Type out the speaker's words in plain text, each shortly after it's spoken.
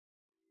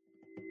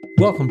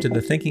Welcome to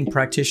the Thinking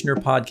Practitioner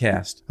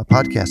Podcast, a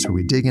podcast where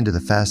we dig into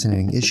the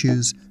fascinating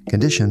issues,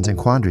 conditions, and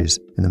quandaries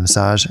in the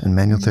massage and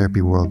manual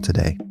therapy world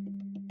today.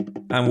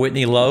 I'm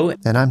Whitney Lowe.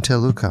 And I'm Tel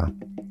Luca.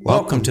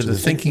 Welcome to the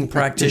Thinking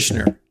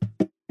Practitioner.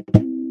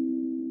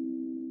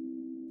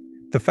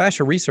 The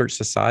Fascia Research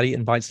Society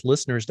invites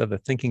listeners of the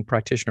Thinking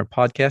Practitioner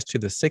podcast to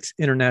the 6th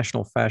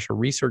International Fascia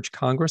Research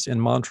Congress in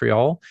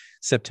Montreal,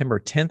 September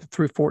 10th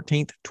through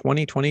 14th,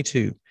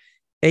 2022.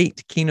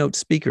 8 keynote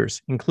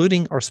speakers,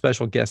 including our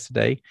special guest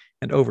today,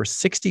 and over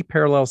 60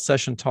 parallel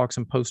session talks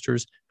and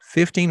posters,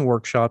 15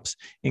 workshops,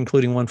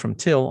 including one from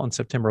Till on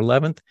September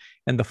 11th,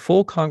 and the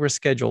full Congress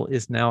schedule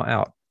is now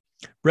out.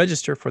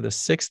 Register for the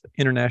 6th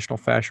International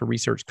Fascia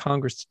Research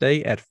Congress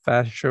today at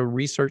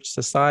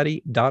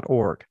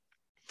fasciaresearchsociety.org.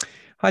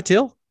 Hi,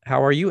 Till.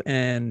 How are you?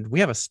 And we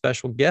have a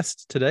special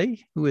guest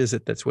today. Who is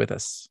it that's with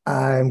us?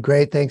 I'm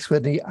great. Thanks,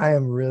 Whitney. I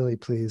am really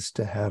pleased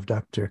to have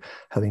Dr.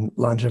 Helene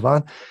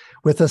Langevin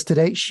with us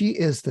today. She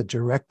is the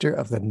director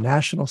of the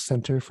National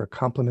Center for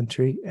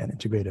Complementary and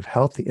Integrative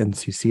Health, the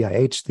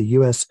NCCIH, the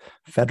U.S.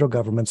 federal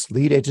government's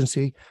lead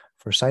agency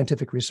for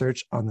scientific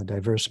research on the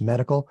diverse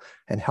medical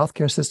and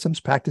healthcare systems,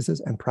 practices,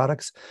 and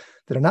products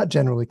that are not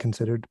generally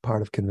considered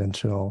part of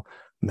conventional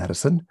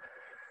medicine.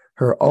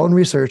 Her own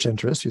research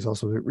interests, she's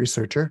also a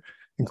researcher,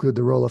 include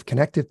the role of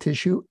connective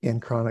tissue in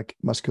chronic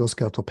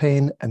musculoskeletal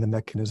pain and the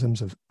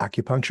mechanisms of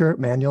acupuncture,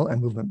 manual, and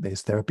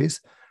movement-based therapies.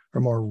 Her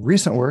more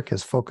recent work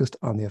has focused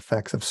on the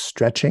effects of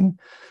stretching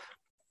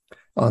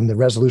on the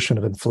resolution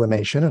of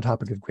inflammation, a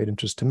topic of great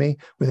interest to me,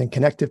 within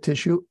connective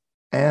tissue,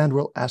 and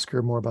we'll ask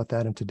her more about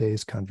that in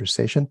today's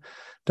conversation.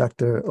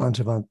 Dr.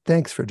 Langevin,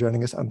 thanks for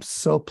joining us. I'm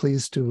so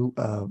pleased to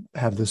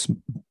have this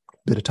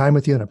bit of time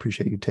with you, and I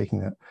appreciate you taking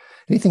that.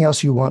 Anything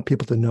else you want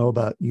people to know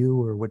about you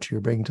or what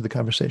you're bringing to the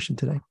conversation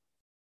today?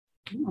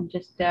 I'm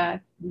just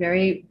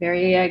very,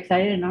 very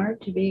excited and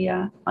honored to be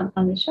on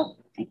this show.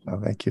 Thank you. Oh,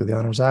 thank you. The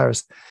honor is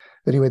ours.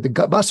 Anyway, the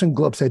Boston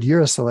Globe said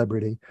you're a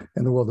celebrity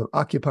in the world of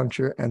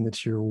acupuncture and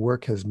that your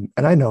work has,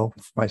 and I know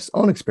from my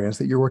own experience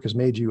that your work has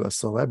made you a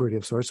celebrity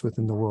of sorts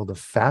within the world of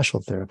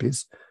fascial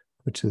therapies,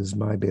 which is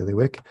my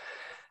bailiwick.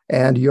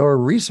 And your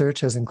research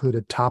has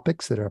included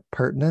topics that are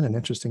pertinent and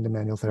interesting to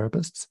manual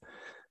therapists.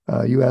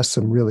 You ask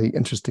some really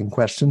interesting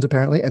questions,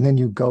 apparently, and then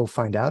you go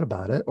find out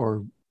about it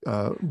or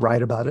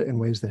write about it in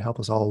ways that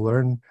help us all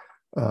learn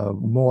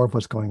more of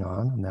what's going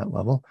on that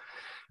level.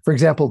 For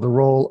example, the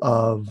role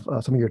of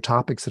some of your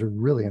topics that are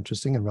really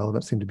interesting and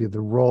relevant seem to be the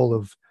role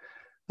of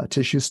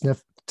tissue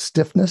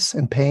stiffness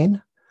and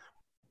pain,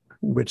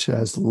 which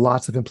has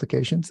lots of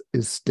implications.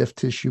 Is stiff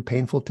tissue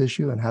painful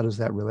tissue, and how does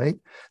that relate?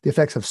 The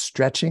effects of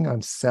stretching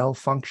on cell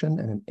function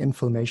and an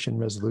inflammation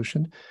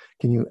resolution.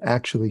 Can you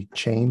actually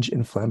change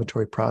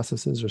inflammatory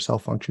processes or cell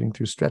functioning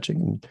through stretching?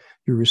 And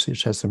your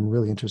research has some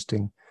really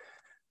interesting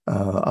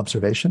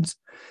observations.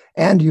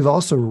 And you've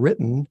also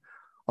written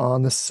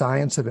on the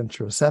science of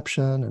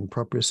interoception and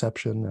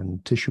proprioception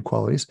and tissue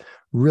qualities,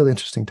 really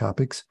interesting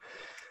topics.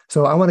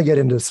 So I want to get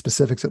into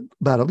specifics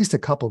about at least a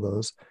couple of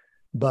those.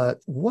 But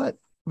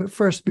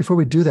first, before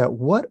we do that,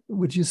 what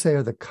would you say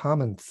are the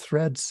common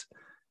threads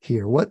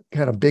here? What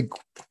kind of big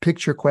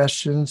picture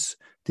questions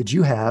did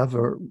you have,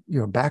 or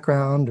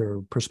background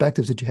or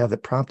perspectives did you have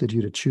that prompted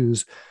you to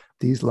choose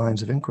these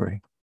lines of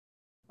inquiry?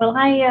 Well,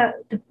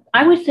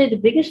 I would say the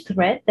biggest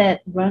thread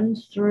that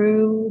runs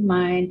through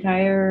my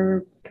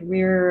entire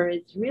career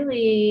is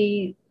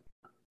really,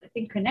 I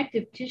think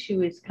connective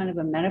tissue is kind of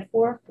a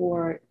metaphor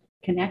for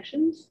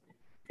connections,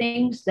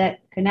 things that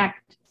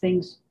connect,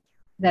 things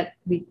that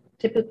we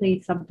typically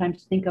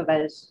sometimes think of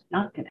as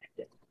not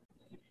connected.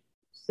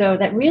 So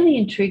that really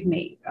intrigued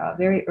me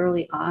very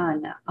early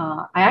on.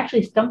 I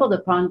actually stumbled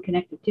upon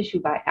connective tissue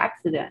by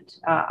accident.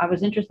 I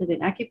was interested in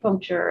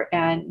acupuncture,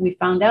 and we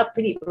found out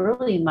pretty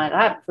early in my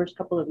lab, the first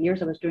couple of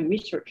years I was doing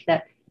research,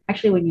 that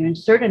actually when you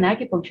insert an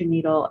acupuncture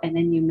needle and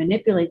then you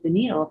manipulate the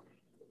needle,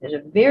 there's a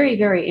very,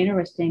 very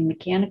interesting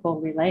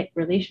mechanical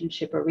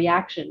relationship or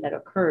reaction that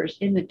occurs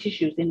in the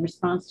tissues in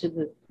response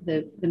to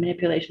the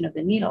manipulation of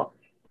the needle.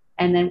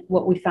 And then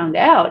what we found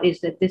out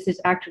is that this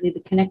is actually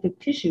the connective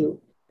tissue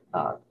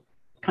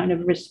kind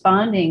of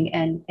responding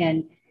and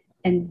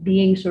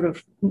being sort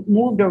of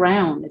moved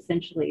around,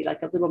 essentially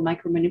like a little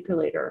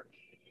micromanipulator.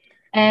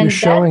 And you're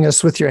showing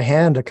us with your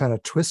hand a kind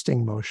of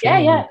twisting motion.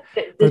 Yeah.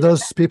 For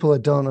those people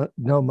that don't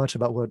know much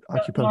about what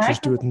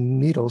acupuncturists do with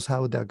needles,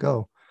 how would that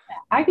go?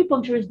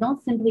 Acupuncturists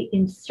don't simply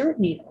insert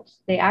needles.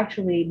 They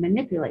actually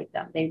manipulate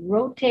them. They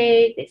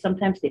rotate,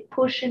 sometimes they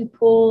push and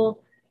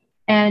pull,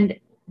 and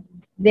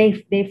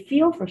they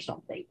feel for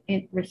something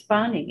in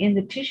responding in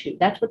the tissue.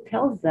 That's what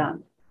tells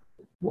them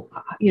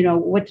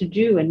what to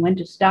do and when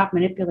to stop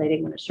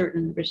manipulating when a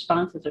certain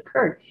response has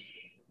occurred.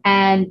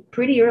 And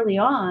pretty early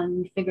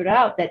on, we figured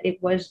out that it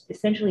was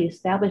essentially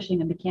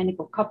establishing a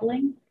mechanical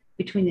coupling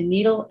between the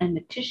needle and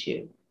the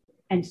tissue.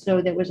 And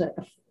so there was a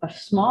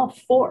small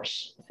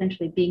force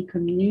essentially being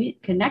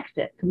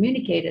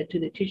communicated to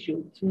the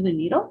tissue through the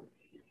needle.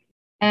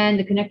 And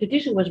the connective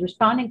tissue was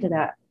responding to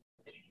that.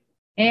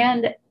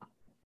 And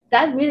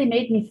that really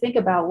made me think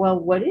about, well,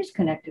 what is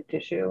connective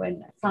tissue?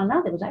 And I found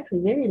out there was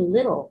actually very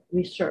little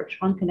research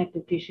on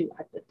connective tissue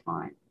at the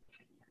time.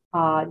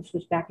 This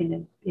was back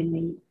in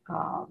the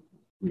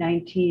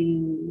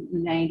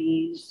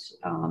 1990s,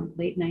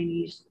 late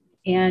 90s.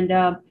 And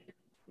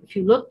if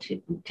you looked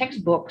at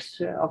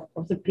textbooks of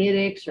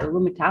orthopedics or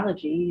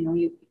rheumatology,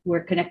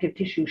 where connective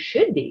tissue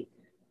should be,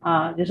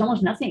 there's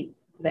almost nothing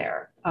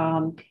there.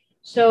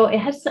 So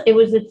it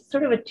was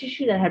sort of a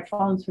tissue that had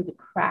fallen through the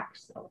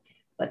cracks.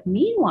 But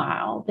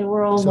meanwhile, there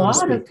were a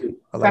lot of,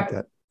 I like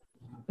that.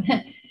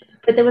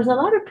 but there was a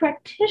lot of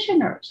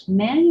practitioners,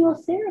 manual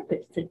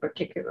therapists in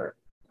particular,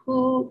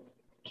 who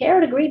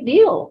cared a great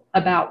deal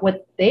about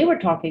what they were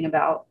talking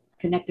about,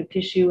 connective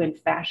tissue and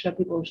fascia.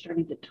 People were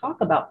starting to talk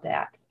about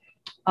that.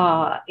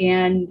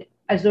 And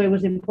as though it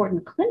was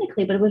important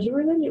clinically, but it was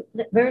really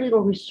very little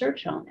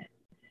research on it.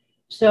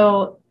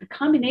 So the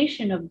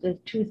combination of the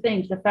two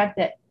things, the fact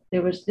that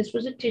this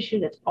was a tissue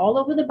that's all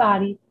over the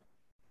body,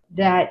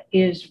 that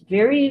is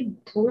very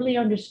poorly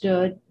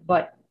understood,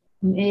 but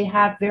may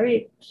have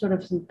very sort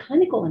of some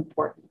clinical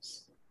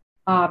importance.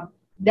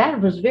 That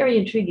was very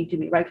intriguing to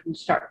me right from the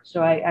start. So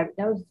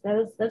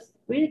that's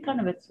really kind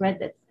of a thread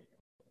that's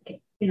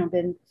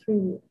been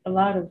through a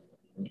lot of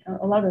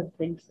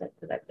things that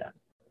I've done.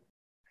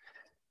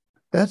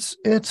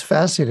 It's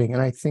fascinating,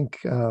 and I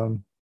think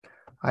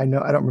I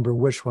don't remember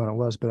which one it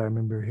was, but I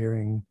remember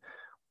hearing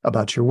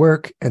about your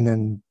work, and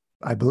then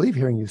I believe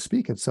hearing you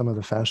speak at some of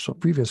the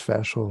previous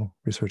fascial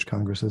research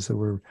congresses that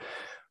were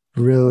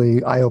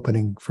really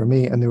eye-opening for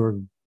me, and they were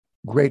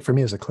great for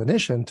me as a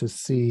clinician to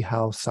see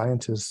how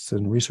scientists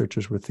and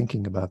researchers were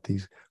thinking about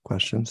these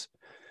questions.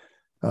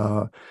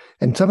 And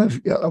I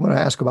want to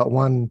ask about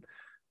one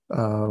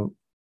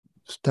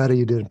study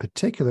you did in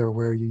particular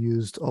where you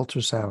used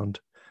ultrasound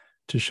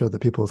to show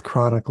that people with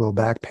chronic low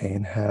back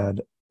pain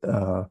had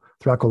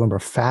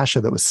thoracolumbar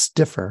fascia that was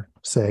stiffer,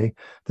 say,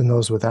 than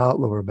those without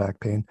lower back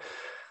pain.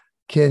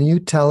 Can you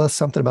tell us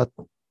something about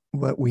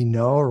what we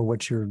know or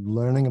what you're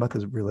learning about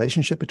the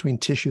relationship between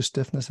tissue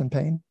stiffness and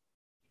pain?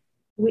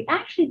 We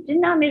actually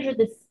did not measure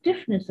the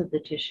stiffness of the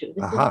tissue.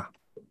 This is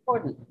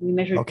important. We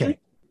measured two things.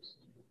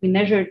 We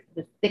measured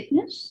the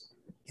thickness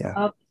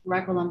of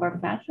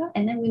thoracolumbar fascia,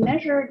 and then we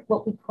measured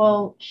what we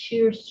call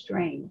shear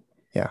strain,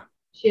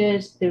 which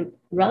is the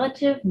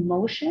relative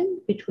motion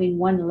between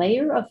one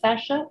layer of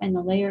fascia and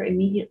the layer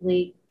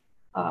immediately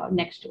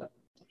next to it.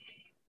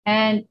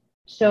 And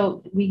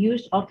so we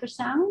used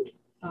ultrasound.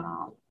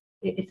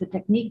 It's a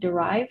technique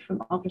derived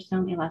from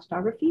ultrasound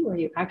elastography, where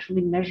you're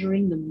actually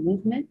measuring the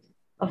movement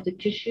of the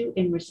tissue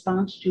in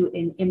response to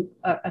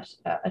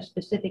a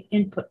specific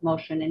input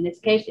motion. In this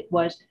case, it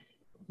was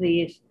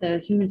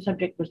the human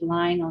subject was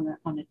lying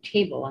on a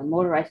table, on a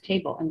motorized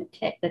table, and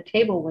the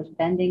table was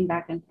bending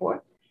back and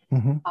forth,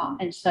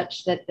 and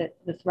such that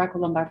the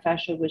thoracolumbar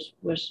fascia was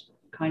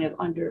kind of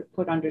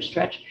put under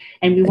stretch,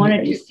 and we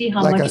wanted to see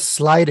how much, like a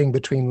sliding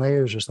between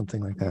layers or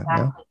something like that.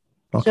 Exactly.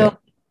 Yeah? Okay. So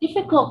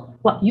difficult.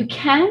 Well,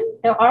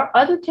 there are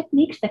other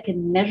techniques that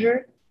can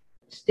measure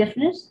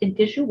stiffness in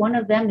tissue. One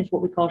of them is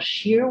what we call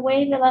shear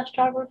wave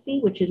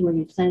elastography, which is where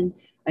you send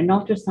an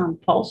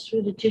ultrasound pulse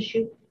through the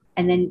tissue,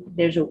 and then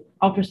there's an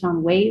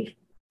ultrasound wave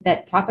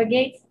that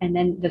propagates, and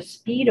then the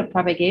speed of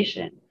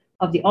propagation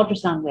of the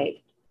ultrasound wave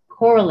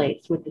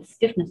correlates with the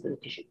stiffness of the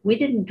tissue. We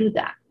didn't do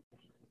that.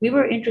 We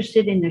were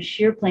interested in the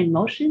shear plane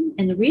motion,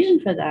 and the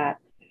reason for that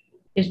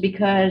is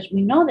because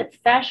we know that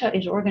fascia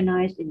is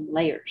organized in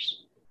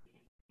layers,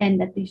 and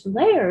that these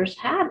layers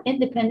have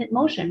independent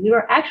motion. We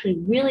were actually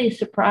really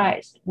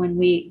surprised when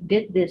we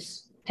did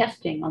this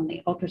testing on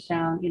the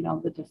ultrasound,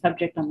 with the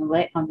subject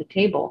on the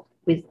table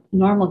with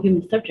normal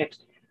human subjects.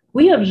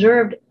 We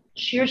observed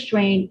shear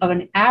strain of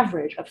an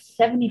average of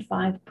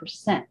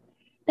 75%.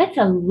 That's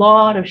a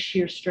lot of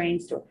shear strain.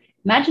 So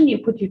imagine you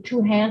put your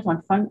two hands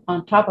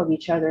on top of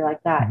each other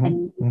like that,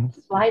 and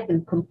slide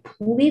them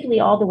completely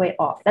all the way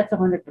off. That's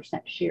 100%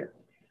 shear.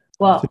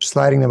 Well, so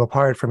sliding them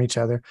apart from each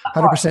other.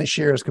 100%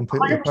 shear is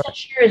completely 100% apart.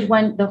 shear is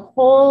when the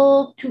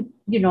whole two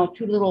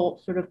little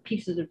sort of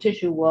pieces of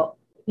tissue will,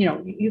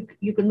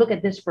 you can look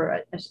at this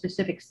for a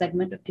specific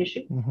segment of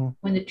tissue,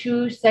 when the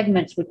two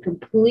segments would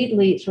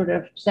completely sort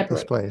of separate.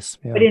 Displace.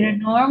 Yeah. But in a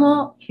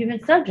normal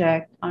human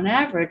subject, on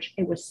average,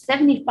 it was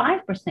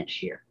 75%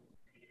 shear.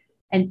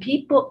 And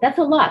that's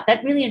a lot.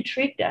 That really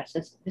intrigued us.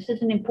 This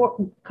is an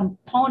important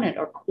component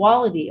or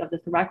quality of the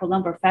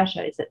thoracolumbar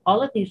fascia, is that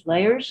all of these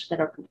layers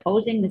that are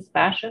composing this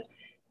fascia,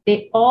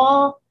 they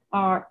all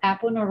are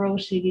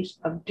aponeuroses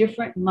of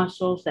different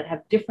muscles that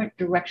have different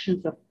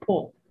directions of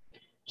pull.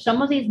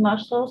 Some of these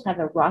muscles have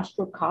a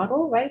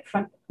rostrocaudal, right,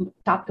 from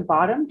top to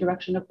bottom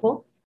direction of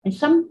pull, and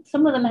some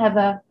of them have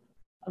a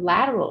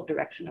lateral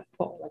direction of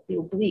pull, like the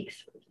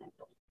obliques, for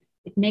example.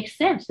 It makes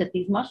sense that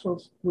these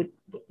muscles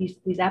these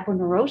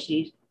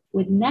aponeuroses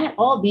would not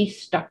all be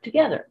stuck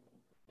together.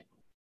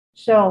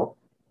 So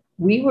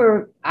we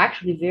were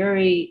actually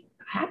very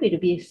happy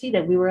to see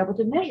that we were able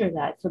to measure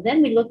that. So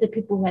then we looked at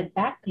people who had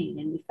back pain,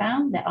 and we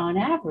found that on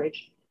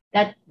average,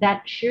 that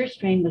shear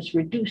strain was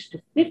reduced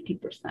to 50%.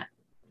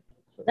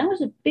 So that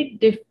was a big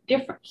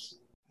difference.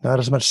 Not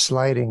as much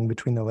sliding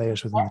between the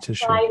layers within the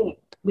tissue. Sliding,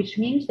 which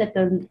means that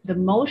the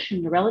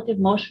motion, the relative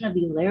motion of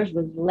these layers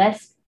was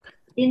less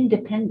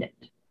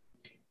independent,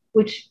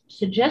 which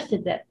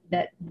suggested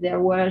that there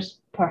was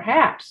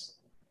perhaps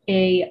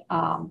a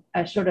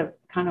sort of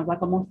kind of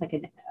like almost like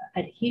an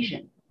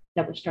adhesion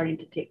that was starting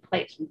to take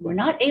place. We were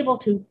not able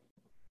to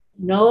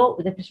know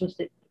that this was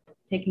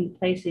taking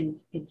place in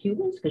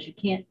humans, because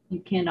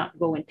you cannot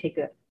go and take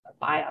a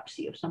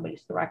biopsy of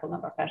somebody's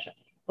thoracolumbar fascia.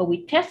 But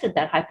we tested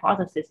that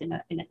hypothesis in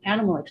an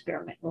animal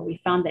experiment where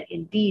we found that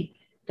indeed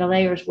the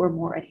layers were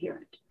more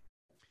adherent.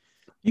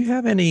 Do you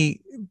have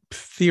any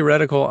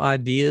theoretical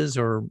ideas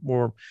or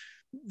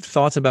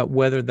thoughts about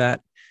whether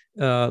that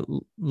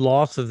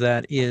loss of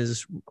that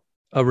is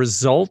a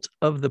result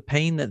of the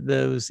pain that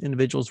those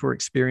individuals were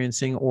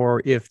experiencing,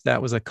 or if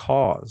that was a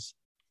cause?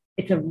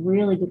 It's a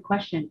really good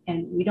question,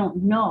 and we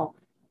don't know.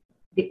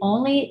 The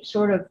only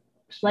sort of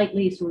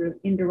slightly sort of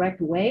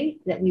indirect way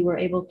that we were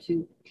able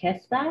to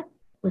test that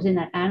was in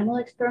that animal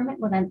experiment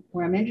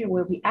where I mentioned,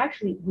 where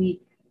we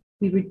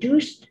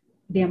reduced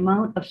the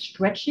amount of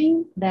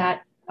stretching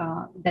that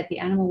the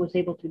animal was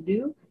able to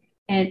do,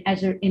 and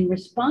in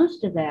response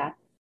to that,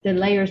 the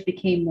layers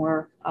became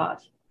more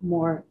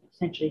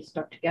essentially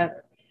stuck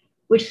together,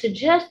 which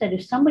suggests that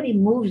if somebody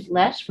moves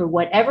less for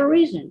whatever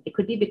reason, it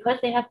could be because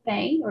they have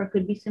pain, or it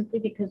could be simply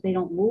because they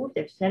don't move,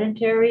 they're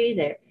sedentary,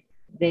 they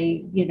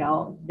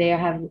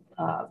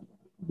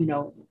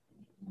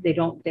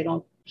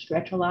don't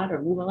stretch a lot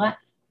or move a lot,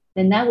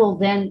 then that will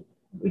then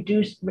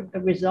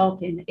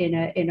result in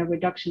a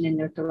reduction in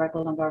their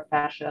thoracolumbar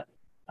fascia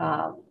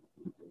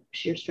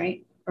shear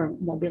strength or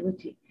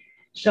mobility.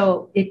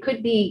 So it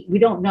could be, we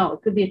don't know,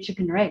 it could be a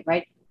chicken or egg,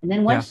 right? And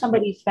then once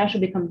somebody's fascia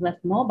becomes less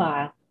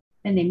mobile,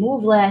 then they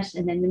move less,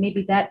 and then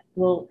maybe that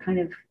will kind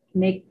of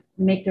make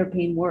their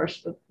pain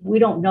worse, but we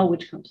don't know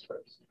which comes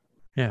first.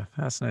 Yeah,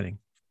 fascinating.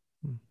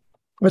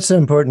 What's the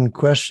important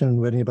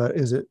question, Whitney, about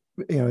is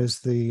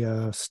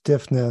the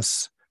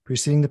stiffness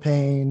preceding the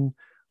pain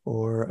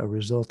or a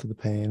result of the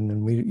pain?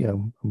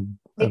 And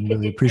I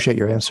really appreciate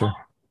your answer.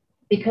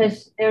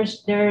 Because there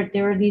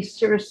are these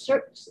sort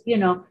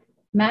of,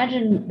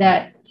 imagine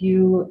that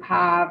you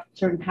have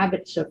certain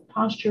habits of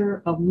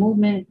posture, of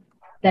movement,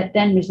 that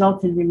then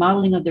results in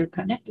remodeling of your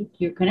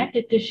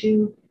connective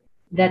tissue,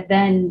 that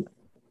then,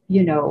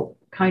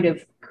 kind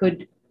of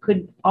could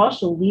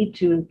also lead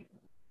to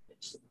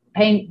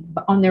pain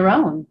on their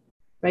own,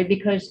 right?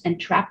 Because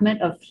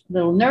entrapment of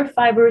little nerve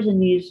fibers in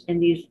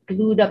these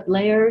glued up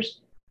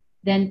layers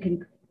then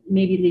can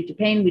maybe lead to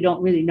pain. We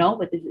don't really know,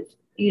 but this is,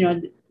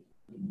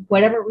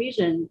 whatever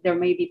reason there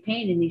may be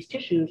pain in these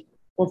tissues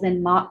will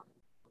then not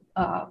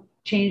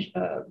change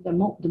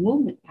the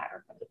movement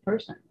pattern of the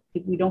person.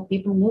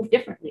 People move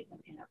differently when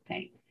they have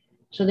pain.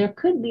 So there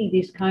could be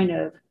these kind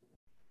of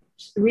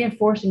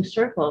reinforcing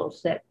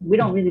circles that we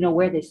don't really know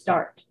where they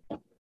start.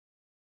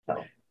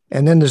 So.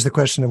 And then there's the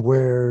question of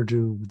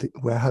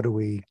how do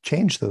we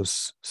change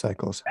those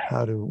cycles?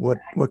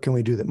 What can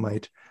we do that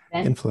might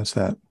influence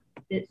that?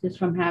 This is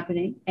from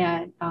happening,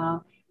 and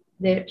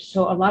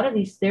so a lot of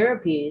these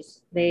therapies,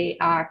 they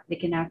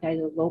can act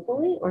either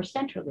locally or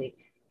centrally.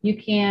 You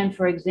can,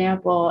 for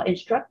example,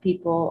 instruct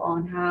people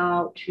on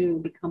how to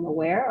become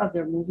aware of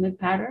their movement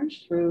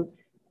patterns through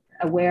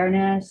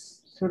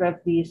awareness,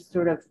 these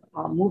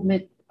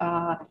movement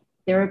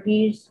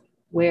therapies,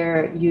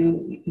 where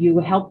you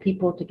help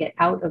people to get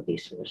out of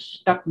these sort of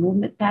stuck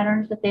movement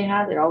patterns that they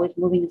have. They're always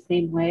moving the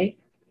same way.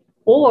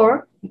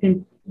 Or you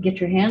can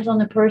get your hands on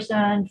the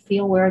person,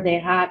 feel where they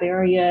have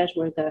areas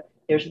where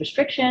there's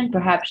restriction,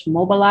 perhaps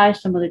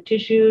mobilize some of the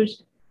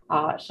tissues,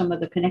 some of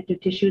the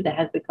connective tissue that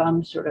has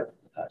become sort of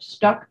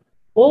stuck.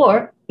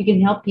 Or you can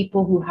help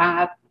people who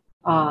have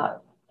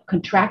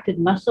contracted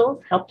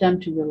muscles, help them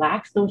to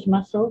relax those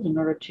muscles in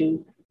order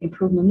to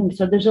improve movement.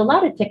 So there's a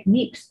lot of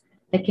techniques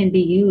that can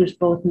be used,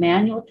 both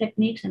manual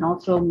techniques and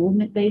also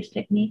movement-based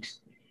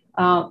techniques.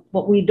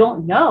 What we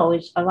don't know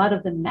is a lot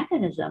of the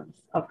mechanisms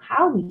of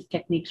how these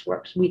techniques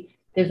work.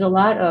 There's a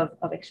lot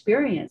of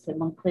experience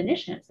among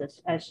clinicians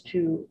as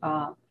to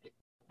how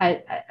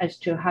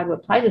to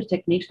apply those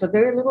techniques, but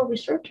very little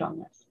research on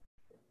this.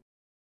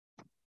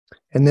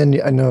 And then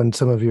I know in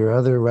some of your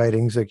other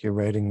writings, like you're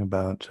writing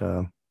about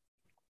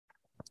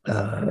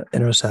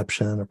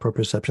interoception or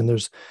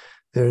proprioception,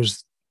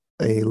 there's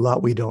a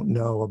lot we don't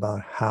know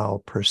about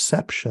how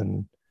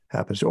perception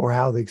happens or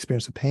how the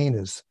experience of pain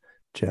is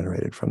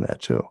generated from that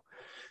too.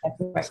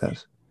 That's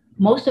right.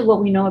 Most of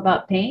what we know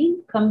about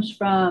pain comes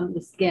from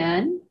the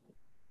skin,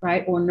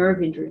 right, or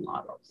nerve injury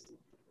models.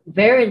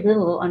 Very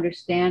little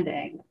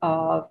understanding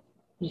of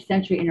the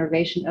sensory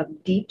innervation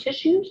of deep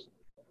tissues.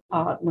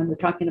 When we're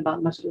talking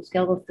about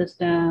musculoskeletal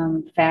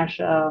system,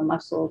 fascia,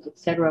 muscles,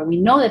 etc., we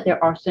know that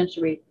there are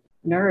sensory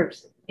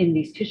nerves in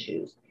these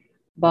tissues,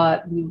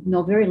 but we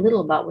know very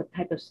little about what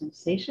type of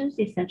sensations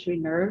these sensory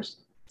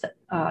nerves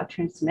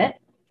transmit.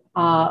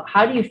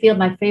 How do you feel?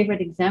 My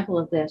favorite example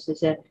of this is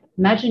that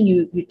imagine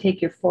you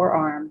take your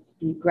forearm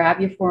and you grab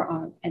your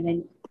forearm and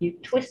then you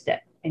twist it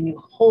and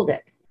you hold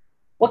it.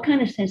 what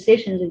kind of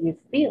sensations are you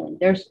feeling?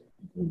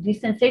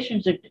 These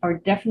sensations are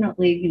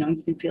definitely, you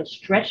can feel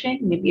stretching.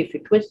 Maybe if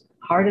you twist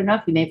hard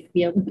enough, you may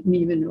feel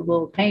even a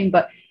little pain,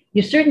 but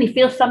you certainly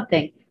feel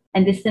something.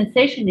 And the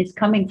sensation is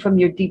coming from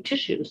your deep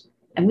tissues.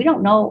 And we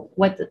don't know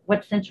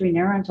what sensory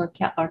neurons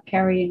are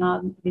carrying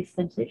on these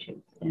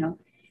sensations,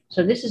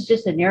 So this is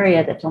just an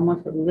area that's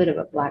almost a little bit of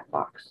a black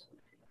box.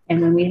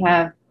 And when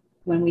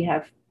we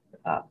have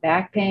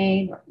back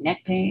pain or neck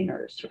pain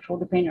or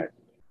shoulder pain, or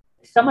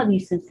some of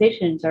these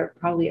sensations are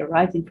probably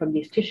arising from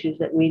these tissues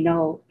that we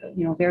know,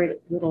 very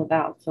little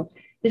about. So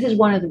this is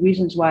one of the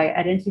reasons why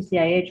at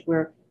NCCIH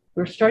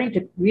we're starting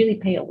to really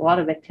pay a lot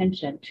of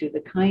attention to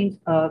the kinds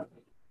of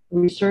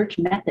research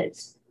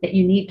methods that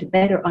you need to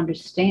better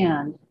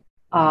understand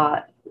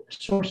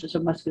sources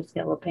of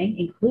musculoskeletal pain,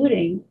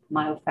 including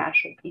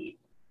myofascial pain.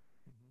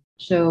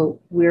 So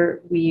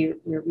we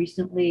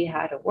recently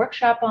had a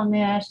workshop on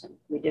this, and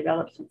we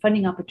developed some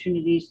funding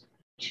opportunities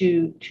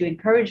to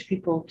encourage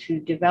people to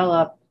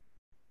develop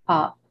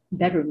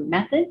better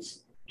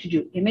methods to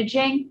do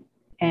imaging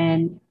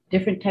and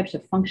different types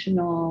of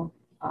functional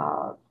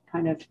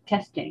kind of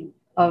testing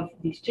of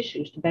these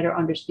tissues to better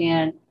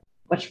understand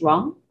what's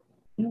wrong.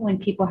 When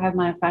people have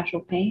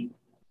myofascial pain,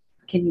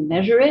 can you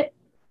measure it?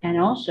 And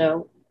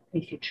also,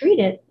 if you treat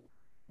it,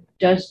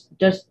 does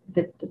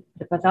the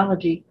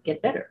pathology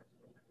get better?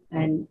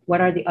 And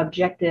what are the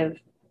objective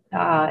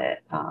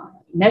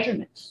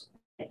measurements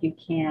that you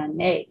can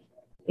make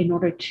in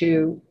order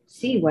to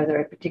see whether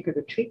a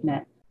particular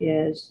treatment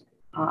is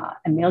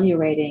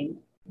ameliorating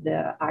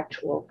the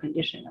actual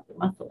condition of the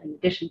muscle, in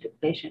addition to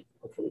the patient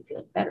hopefully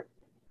feeling better?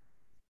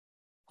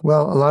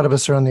 Well, a lot of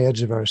us are on the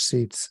edge of our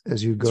seats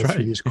as you go That's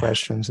through right. these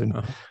questions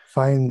and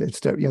find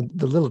it's the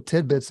little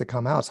tidbits that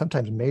come out,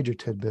 sometimes major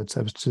tidbits.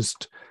 I was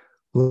just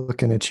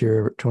looking at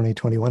your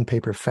 2021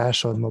 paper,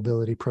 Fascial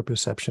Mobility,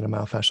 Proprioception, and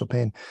Myofascial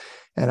Pain.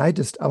 And I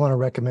want to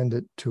recommend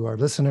it to our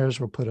listeners.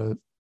 We'll put a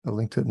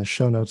link to it in the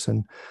show notes.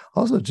 And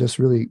also just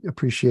really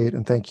appreciate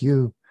and thank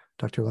you,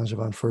 Dr.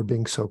 Langevin, for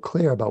being so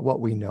clear about what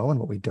we know and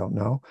what we don't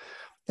know,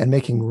 and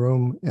making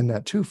room in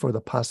that too for the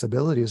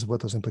possibilities of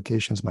what those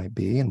implications might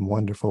be in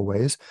wonderful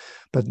ways,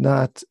 but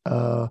not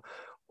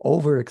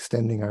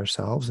overextending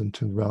ourselves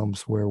into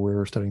realms where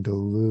we're starting to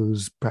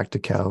lose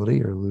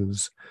practicality or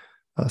lose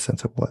a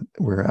sense of what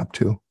we're up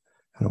to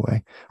in a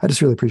way. I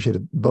just really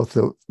appreciated both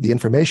the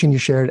information you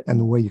shared and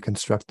the way you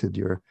constructed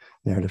your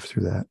narrative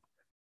through that.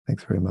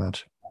 Thanks very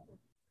much.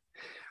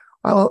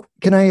 Well,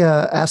 can I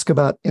ask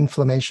about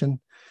inflammation?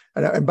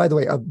 And by the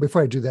way,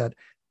 before I do that,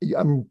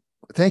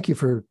 thank you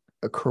for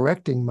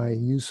correcting my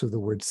use of the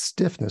word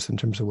stiffness in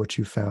terms of what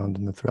you found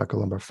in the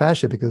thoracolumbar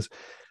fascia, because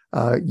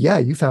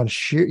you found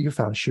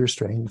shear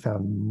strain, you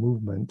found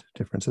movement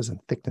differences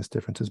and thickness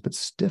differences, but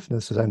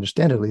stiffness, as I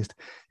understand it at least,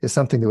 is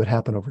something that would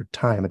happen over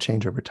time, a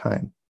change over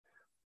time.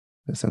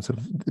 The sense of,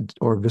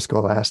 or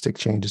viscoelastic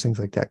changes, things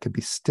like that could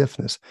be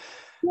stiffness.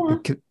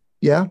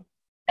 Yeah.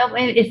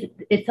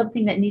 It's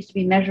something that needs to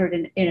be measured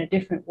in a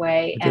different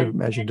way.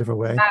 Measured a different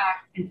way.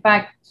 In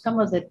fact, some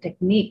of the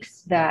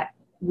techniques that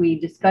we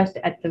discussed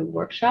at the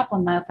workshop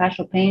on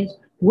myofascial pains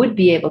would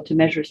be able to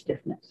measure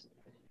stiffness.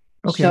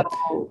 Okay.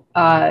 So,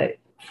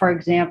 for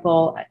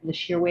example, the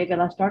shear wave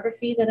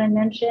elastography that I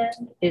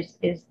mentioned is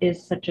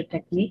such a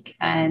technique,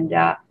 and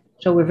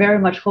so we're very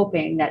much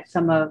hoping that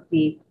some of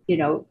the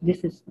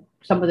this is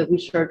some of the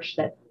research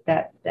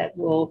that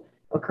will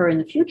occur in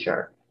the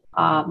future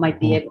might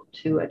be able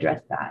to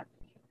address that.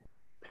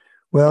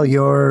 Well,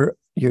 your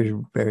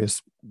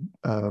various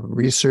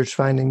research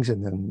findings,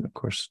 and then of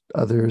course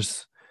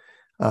others,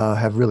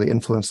 have really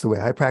influenced the way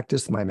I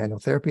practice my manual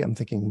therapy. I'm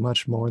thinking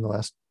much more in the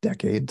last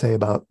decade, say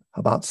about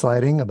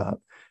sliding,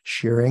 about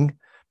shearing,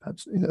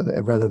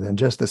 rather than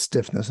just the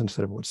stiffness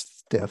instead of what's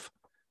stiff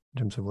in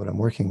terms of what I'm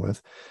working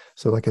with.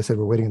 So like I said,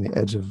 we're waiting on the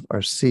edge of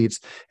our seats.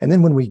 And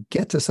then when we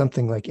get to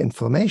something like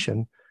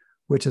inflammation,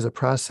 which is a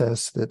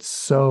process that's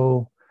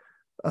so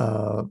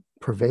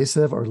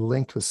pervasive or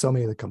linked with so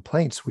many of the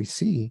complaints we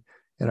see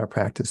in our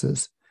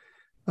practices,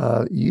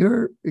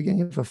 you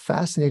have a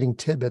fascinating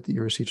tidbit that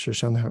your research has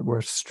shown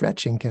where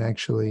stretching can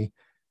actually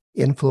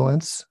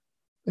influence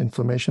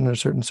inflammation in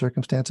certain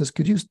circumstances.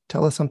 Could you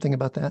tell us something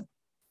about that?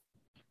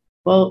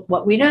 Well,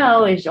 what we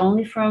know is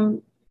only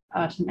from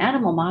some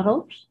animal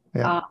models,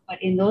 Yeah.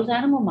 but in those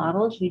animal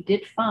models, we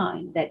did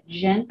find that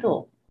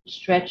gentle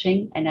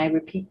stretching, and I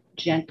repeat,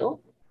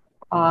 gentle,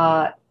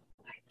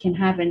 can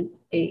have an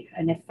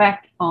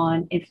effect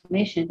on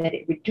inflammation, that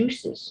it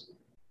reduces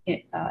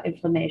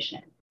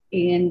inflammation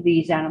in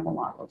these animal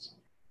models.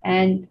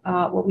 And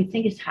what we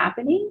think is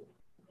happening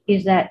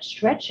is that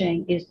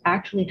stretching is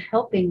actually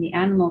helping the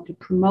animal to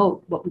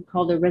promote what we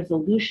call the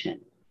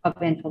resolution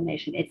of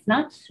inflammation. It's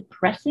not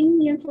suppressing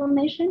the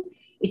inflammation,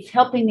 it's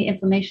helping the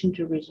inflammation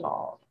to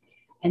resolve.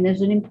 And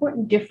there's an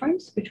important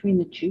difference between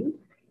the two.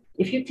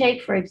 If you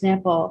take, for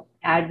example,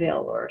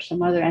 Advil or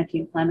some other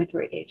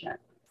anti-inflammatory agent,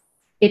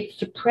 it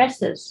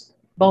suppresses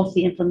both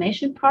the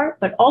inflammation part,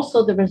 but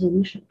also the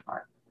resolution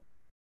part.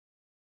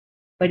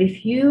 But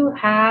if you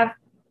have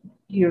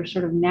your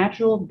sort of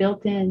natural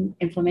built-in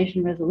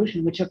inflammation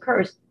resolution, which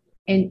occurs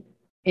in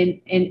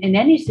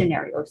any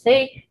scenario.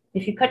 Say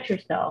if you cut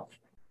yourself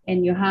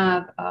and you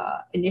have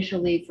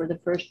initially for the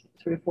first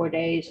 3 or 4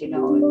 days,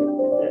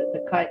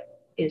 the cut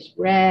is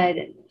red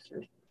and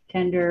sort of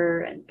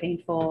tender and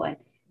painful, and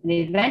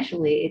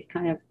eventually it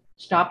kind of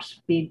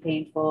stops being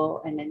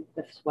painful and then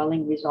the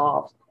swelling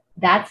resolves.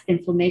 That's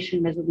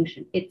inflammation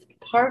resolution. It's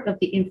part of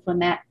the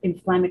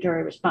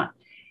inflammatory response.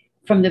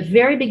 From the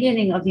very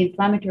beginning of the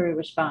inflammatory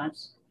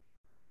response,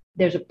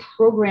 there's a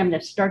program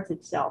that starts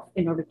itself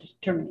in order to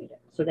terminate it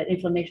so that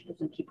inflammation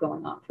doesn't keep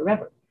going on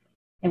forever.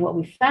 And what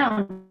we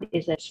found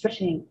is that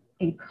stretching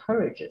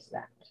encourages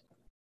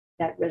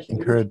that resolution.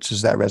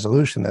 Encourages that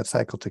resolution, that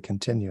cycle to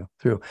continue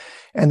through.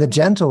 And the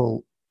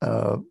gentle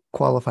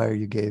qualifier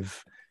you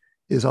gave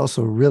is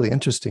also really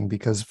interesting,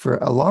 because for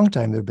a long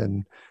time there have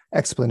been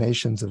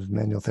explanations of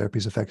manual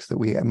therapy's effects that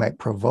we might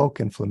provoke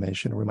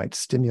inflammation, or we might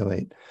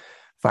stimulate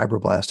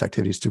fibroblast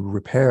activities to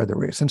repair, that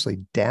we're essentially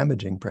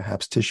damaging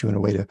perhaps tissue in a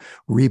way to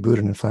reboot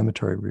an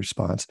inflammatory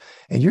response.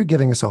 And you're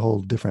giving us a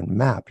whole different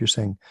map. You're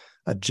saying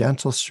a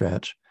gentle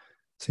stretch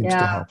seems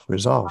to help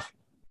resolve.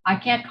 I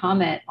can't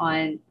comment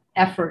on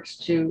efforts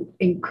to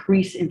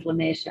increase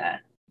inflammation.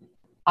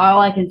 All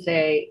I can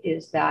say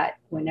is that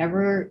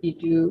whenever you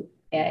do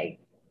a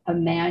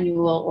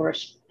manual or a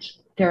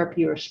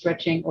therapy or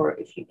stretching, or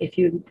if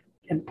you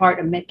impart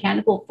a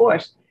mechanical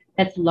force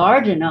that's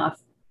large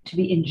enough to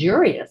be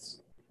injurious,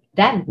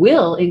 that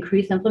will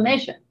increase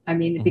inflammation. I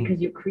mean, because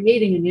you're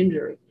creating an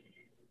injury.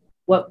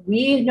 What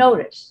we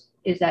notice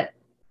is that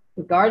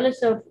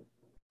regardless of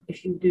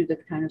if you do the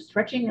kind of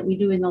stretching that we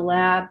do in the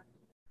lab,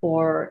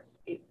 or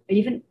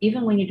even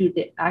when you do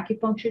the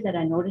acupuncture that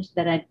I noticed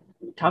that I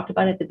talked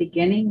about at the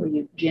beginning, where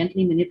you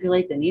gently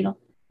manipulate the needle,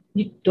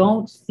 you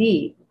don't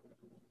see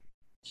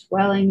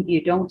swelling,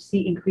 you don't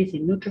see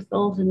increasing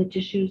neutrophils in the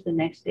tissues the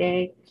next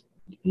day.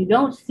 You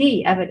don't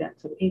see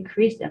evidence of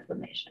increased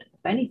inflammation.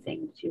 If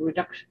anything, it's a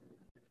reduction.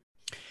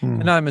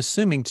 And I'm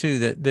assuming too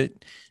that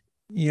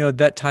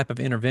that type of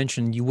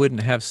intervention, you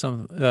wouldn't have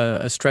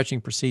a stretching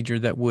procedure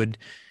that would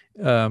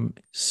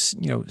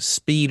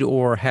speed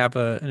or have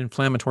an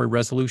inflammatory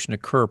resolution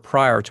occur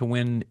prior to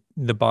when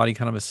the body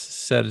kind of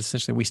said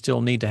essentially we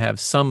still need to have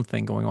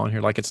something going on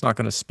here. Like it's not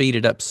going to speed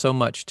it up so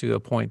much to a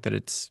point that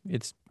it's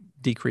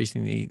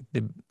decreasing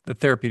the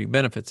therapeutic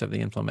benefits of the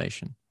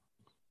inflammation.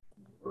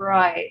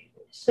 Right.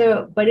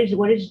 So, but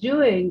what it's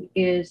doing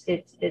is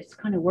it's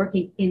kind of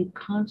working in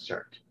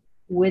concert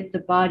with the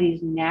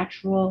body's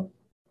natural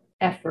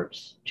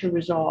efforts to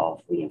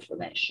resolve the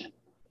inflammation.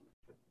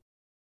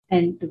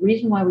 And the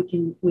reason why we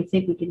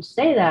think we can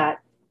say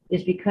that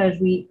is because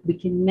we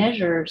can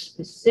measure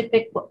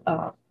specific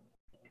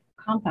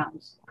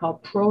compounds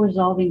called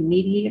pro-resolving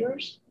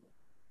mediators.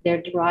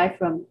 They're derived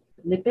from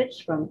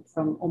lipids, from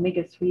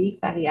omega-3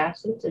 fatty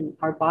acids, and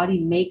our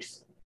body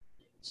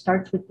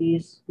starts with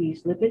these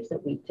lipids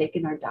that we take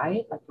in our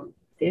diet, like from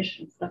fish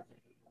and stuff,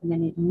 and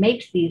then it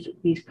makes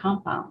these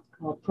compounds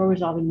called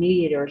pro-resolving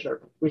mediators,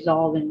 or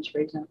resolvins, for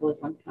example, is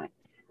one kind.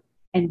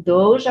 And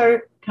those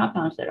are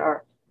compounds that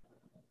are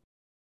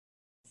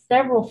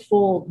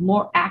several-fold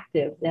more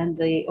active than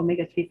the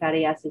omega-3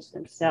 fatty acids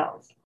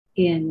themselves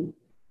in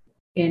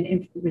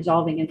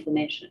resolving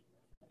inflammation.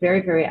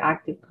 Very, very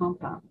active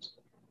compounds.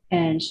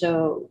 And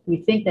so we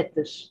think that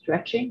the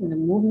stretching and the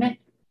movement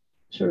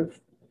sort of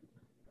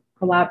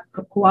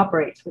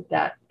cooperates with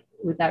that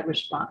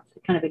response.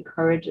 It kind of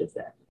encourages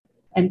it.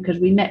 And because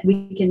we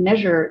can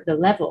measure the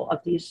level of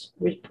these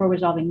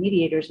pro-resolving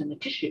mediators in the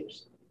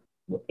tissues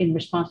in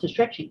response to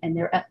stretching, and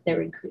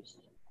they're increased.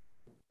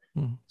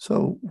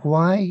 So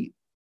why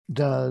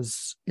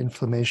does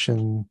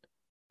inflammation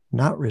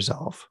not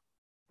resolve?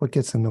 What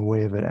gets in the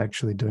way of it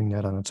actually doing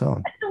that on its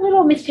own? It's a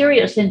little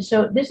mysterious. And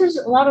so this is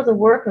a lot of the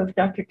work of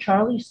Dr.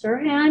 Charlie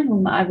Serhan,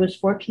 whom I was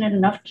fortunate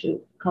enough to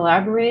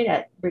collaborate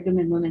at Brigham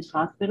and Women's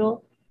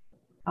Hospital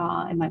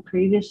in my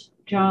previous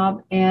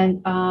job.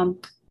 And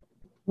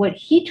what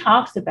he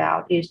talks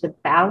about is the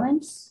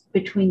balance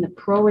between the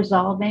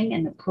pro-resolving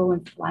and the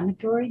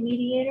pro-inflammatory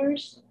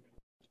mediators.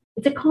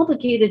 It's a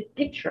complicated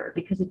picture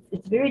because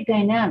it's very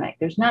dynamic.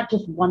 There's not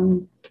just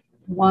one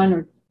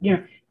or,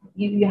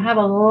 you have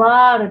a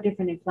lot of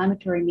different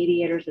inflammatory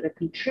mediators that are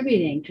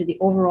contributing to the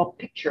overall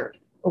picture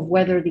of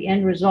whether the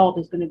end result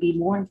is going to be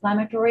more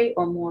inflammatory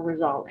or more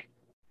resolving.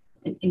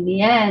 And in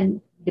the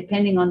end,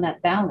 depending on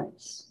that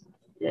balance,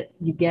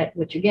 you get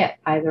what you get.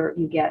 Either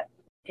you get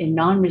a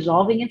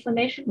non-resolving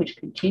inflammation, which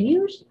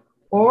continues,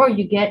 or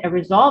you get a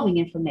resolving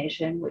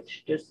inflammation,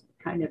 which just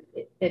kind of,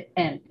 it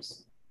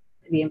ends.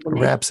 The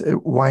inflammation.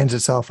 It winds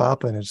itself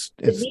up and it's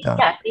done.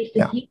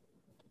 The heat,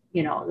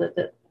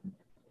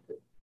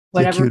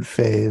 the acute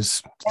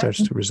phase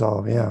starts to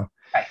resolve. Yeah.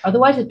 Right.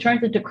 Otherwise, it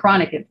turns into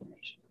chronic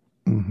inflammation.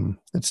 Mm-hmm.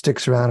 It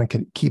sticks around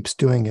and keeps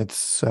doing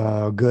its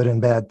good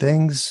and bad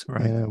things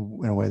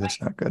in a way that's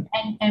not good.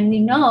 And we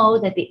know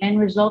that the end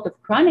result of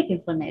chronic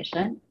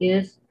inflammation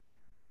is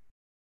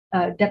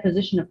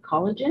deposition of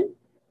collagen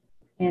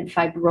and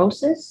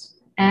fibrosis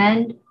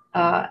and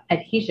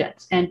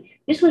adhesions. And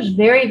this was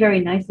very, very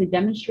nicely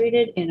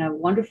demonstrated in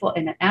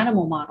an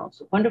animal model.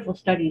 So wonderful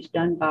studies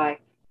done by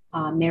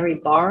Mary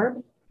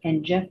Barb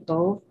and Jeff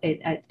Bove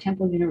at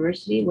Temple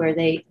University, where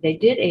they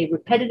did a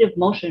repetitive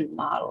motion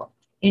model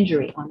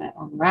injury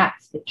on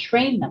rats. They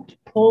trained them to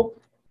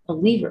pull a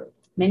lever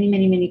many,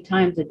 many, many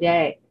times a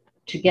day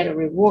to get a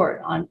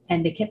reward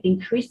and they kept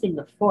increasing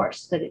the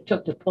force that it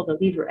took to pull the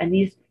lever. And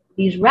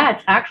these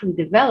rats actually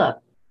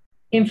developed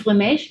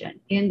inflammation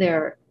in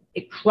their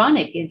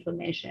chronic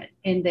inflammation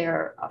in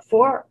their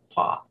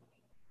forepaw.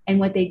 And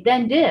what they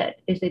then did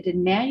is they did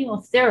manual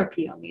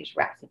therapy on these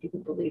rats, if you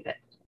can believe it.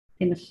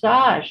 They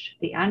massaged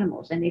the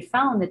animals, and they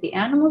found that the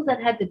animals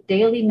that had the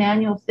daily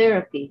manual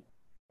therapy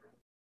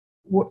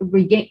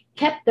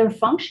kept their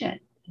function.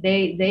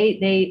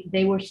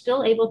 They were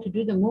still able to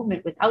do the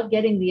movement without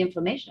getting the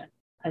inflammation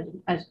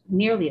as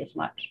nearly as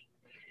much.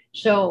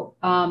 So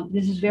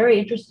this is very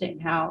interesting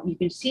how you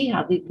can see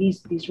how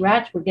these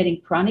rats were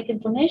getting chronic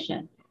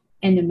inflammation,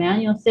 and the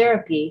manual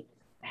therapy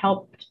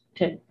helped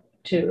to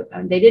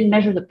they didn't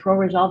measure the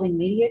pro-resolving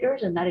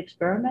mediators in that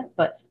experiment,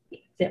 but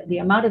the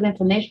amount of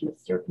inflammation was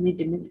certainly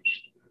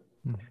diminished.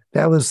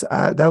 That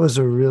was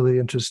a really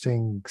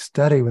interesting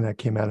study when that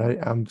came out.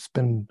 It's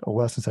been a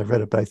while since I've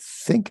read it, but I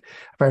think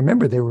if I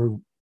remember, they were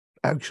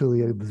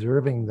actually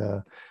observing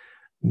the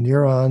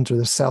neurons or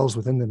the cells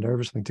within the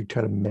nervous system to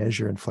try to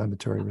measure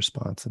inflammatory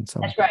response in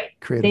some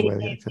creative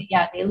way.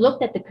 They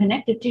looked at the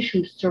connective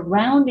tissue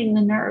surrounding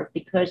the nerve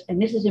because,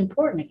 and this is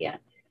important again,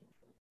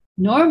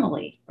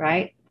 normally,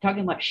 right,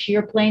 talking about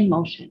shear plane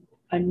motion,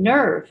 a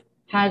nerve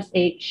has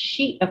a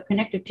sheet of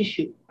connective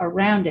tissue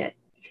around it.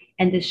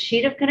 And this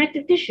sheet of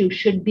connective tissue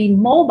should be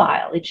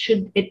mobile.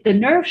 The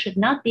nerve should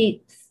not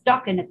be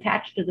stuck and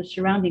attached to the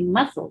surrounding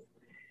muscles.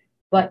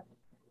 But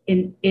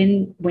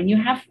when you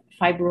have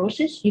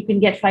fibrosis, you can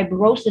get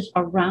fibrosis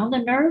around the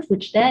nerve,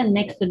 which then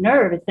makes the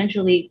nerve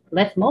essentially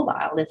less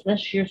mobile. There's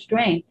less shear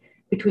strain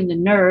between the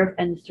nerve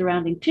and the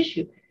surrounding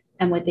tissue.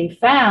 And what they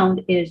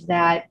found is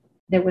that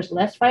there was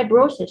less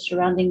fibrosis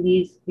surrounding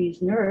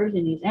these nerves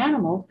in these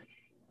animals.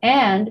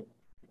 And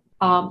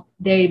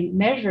they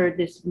measured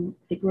this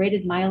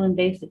degraded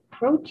myelin-basic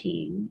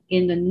protein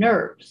in the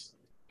nerves,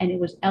 and it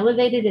was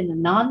elevated in the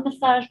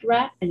non-massaged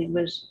rat, and it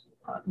was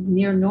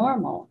near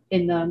normal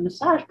in the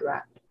massaged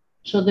rat.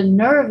 So the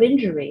nerve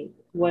injury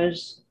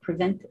was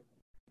prevented.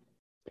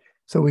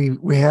 So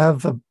we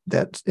have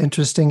that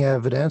interesting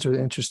evidence or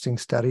interesting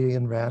study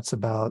in rats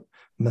about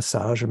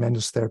massage or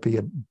manual therapy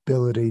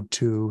ability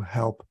to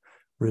help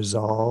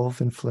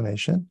resolve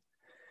inflammation.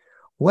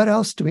 What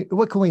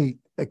can we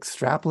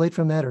extrapolate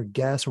from that or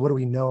guess, or what do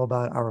we know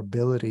about our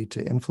ability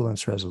to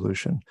influence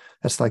resolution?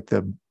 That's like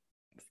the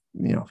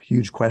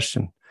huge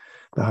question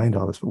behind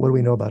all this. But what do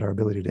we know about our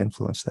ability to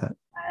influence that?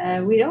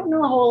 We don't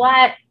know a whole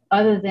lot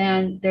other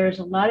than there's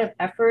a lot of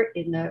effort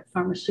in the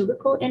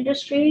pharmaceutical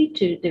industry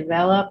to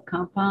develop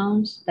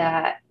compounds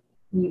that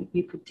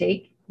you could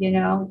take,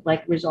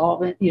 like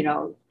resolvent,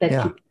 to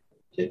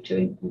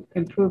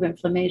improve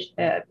inflammation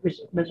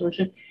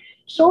resolution.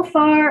 So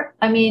far,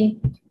 I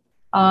mean,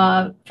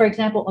 for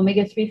example,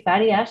 omega-3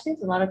 fatty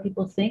acids, a lot of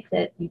people think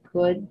that you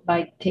could,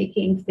 by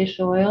taking fish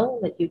oil,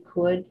 that you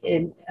could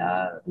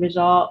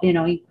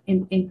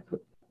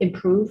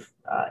improve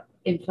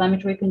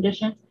inflammatory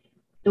conditions.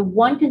 The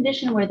one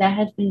condition where that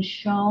has been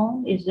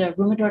shown is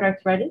rheumatoid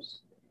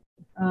arthritis.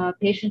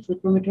 Patients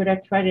with rheumatoid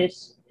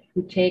arthritis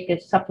who take a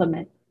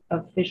supplement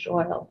of fish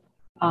oil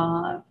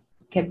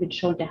have been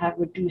shown to have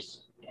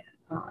reduced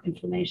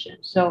inflammation.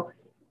 So,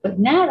 but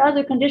not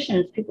other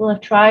conditions. People have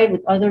tried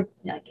with other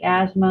like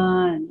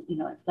asthma and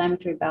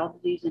inflammatory bowel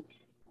disease, and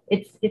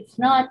it's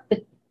not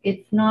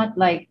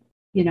like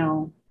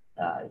the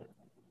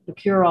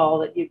cure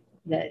all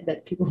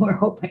that people were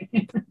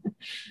hoping.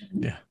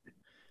 Yeah.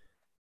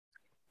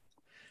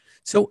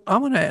 So I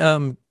want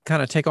to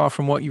kind of take off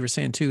from what you were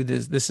saying too.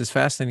 This is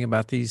fascinating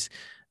about these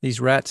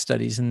rat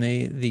studies and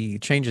the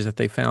changes that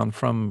they found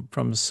from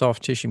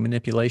soft tissue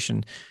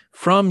manipulation.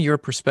 From your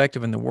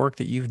perspective and the work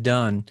that you've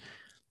done,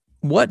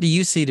 what do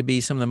you see to be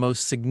some of the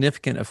most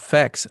significant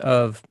effects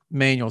of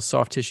manual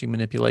soft tissue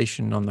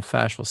manipulation on the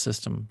fascial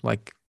system?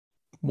 Like,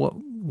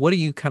 what do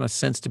you kind of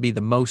sense to be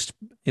the most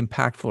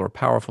impactful or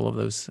powerful of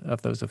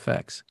those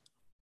effects?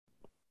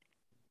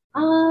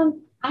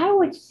 I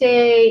would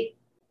say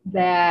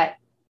that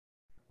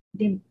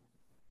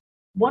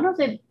one of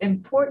the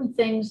important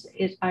things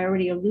is, I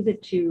already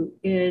alluded to,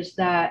 is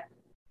that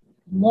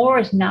more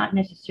is not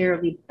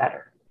necessarily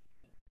better,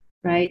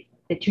 right?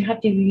 That you have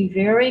to be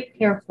very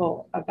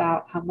careful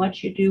about how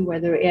much you do,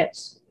 whether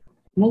it's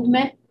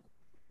movement,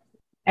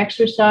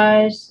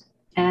 exercise,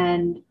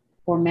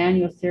 or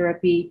manual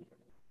therapy.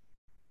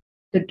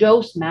 The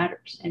dose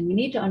matters, and we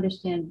need to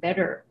understand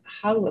better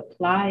how to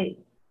apply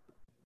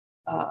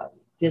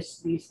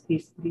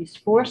these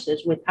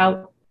forces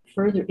without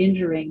further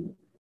injuring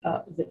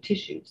the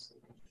tissues.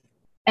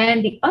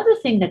 And the other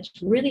thing that's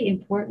really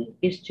important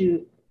is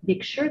to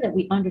make sure that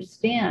we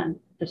understand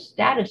the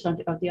status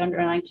of the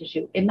underlying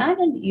tissue.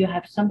 Imagine you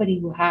have somebody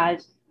who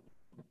has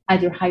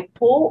either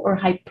hypo or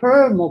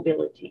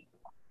hypermobility,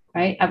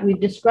 right? We've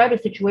described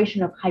a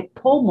situation of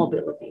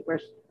hypomobility where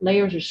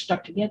layers are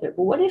stuck together.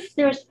 But what if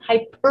there's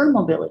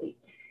hypermobility?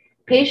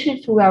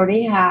 Patients who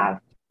already have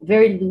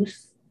very loose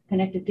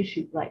connective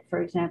tissue, like,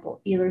 for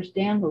example,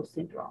 Ehlers-Danlos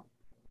syndrome,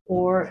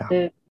 or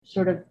the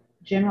sort of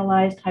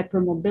generalized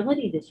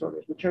hypermobility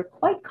disorders, which are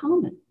quite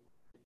common.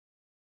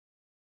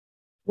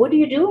 What do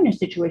you do in a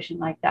situation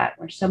like that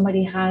where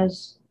somebody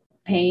has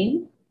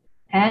pain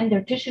and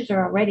their tissues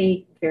are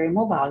already very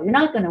mobile? You're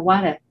not going to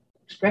want to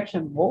stretch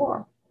them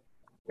more,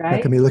 right?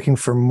 Not going to be looking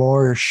for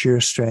more shear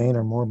strain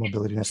or more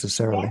mobility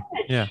necessarily.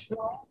 Yeah.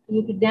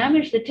 You could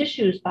damage the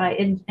tissues by,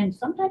 and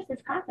sometimes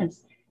this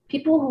happens.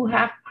 People who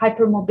have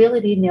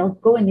hypermobility, and they'll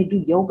go and they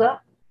do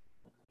yoga,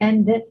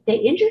 and that they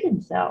injure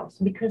themselves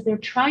because they're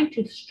trying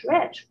to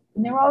stretch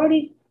and they're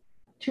already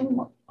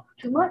too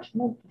much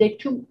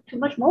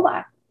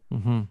mobile.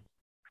 Mm-hmm.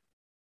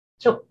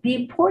 So the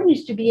important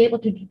is to be able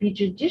to be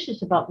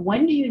judicious about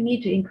when do you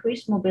need to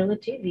increase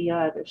mobility via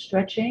either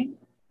stretching,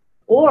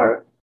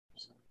 or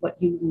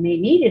what you may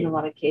need in a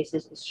lot of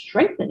cases is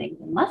strengthening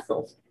the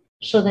muscles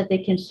so that they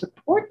can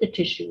support the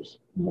tissues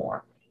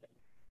more.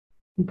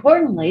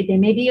 Importantly, there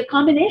may be a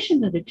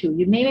combination of the two.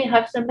 You may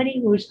have somebody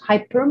who's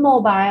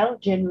hypermobile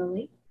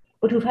generally,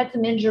 but who've had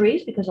some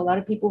injuries, because a lot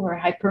of people who are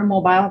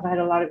hypermobile have had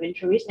a lot of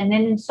injuries. And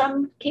then in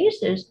some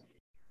cases,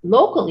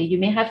 locally, you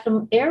may have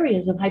some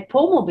areas of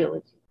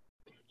hypomobility.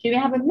 So you may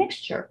have a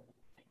mixture.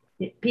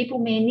 People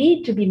may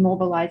need to be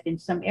mobilized in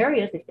some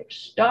areas if they're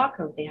stuck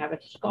or they have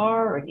a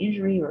scar or an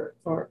injury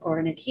or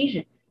an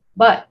adhesion,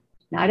 but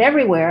not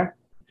everywhere.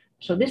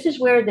 So this is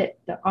where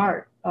the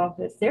art of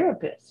the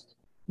therapist,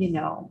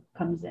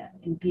 comes in,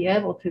 and be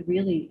able to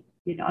really,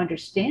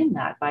 understand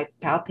that by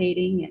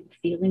palpating and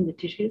feeling the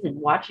tissues and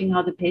watching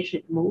how the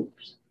patient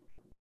moves.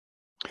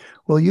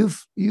 Well,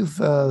 you've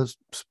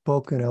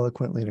spoken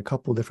eloquently in a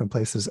couple of different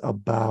places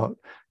about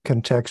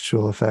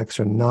contextual effects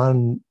or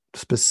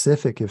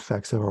non-specific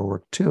effects of our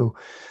work too.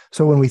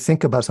 So when we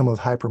think about someone with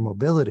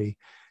hypermobility,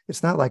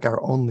 it's not like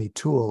our only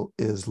tool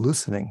is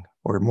loosening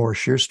or more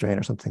shear strain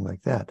or something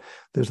like that.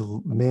 There's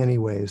many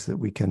ways that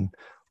we can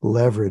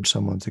leverage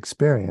someone's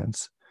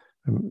experience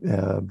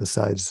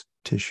besides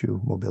tissue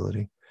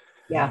mobility.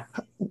 Yeah.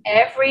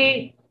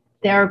 Every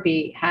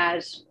therapy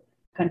has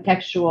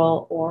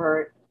contextual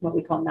or what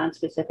we call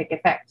non-specific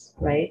effects,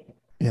 right?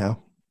 Yeah.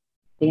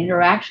 The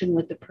interaction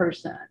with the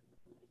person,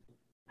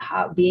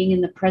 how being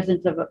in the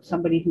presence of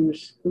somebody who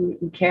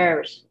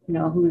cares,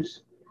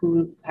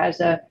 who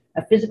has a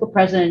physical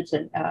presence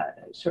and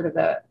sort of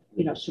a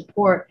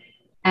support,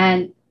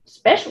 and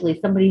especially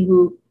somebody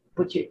who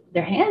puts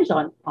their hands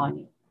on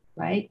you,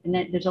 right? And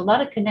then there's a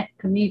lot of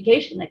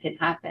communication that can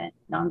happen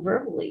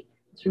non-verbally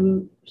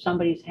through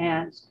somebody's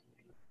hands,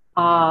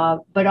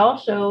 but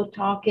also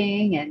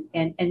talking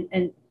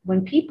and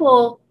when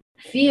people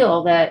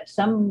feel that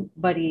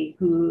somebody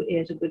who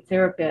is a good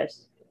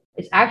therapist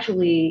is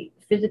actually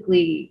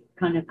physically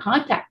kind of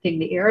contacting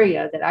the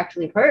area that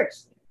actually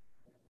hurts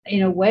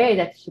in a way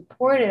that's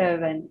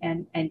supportive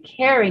and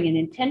caring and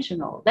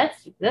intentional,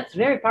 that's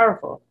very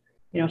powerful,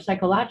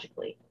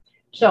 psychologically.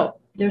 So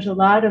there's a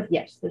lot of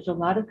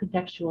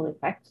contextual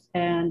effects,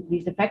 and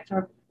these effects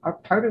are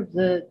part of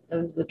the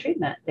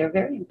treatment. They're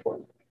very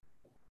important.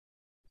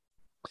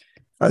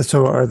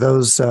 So are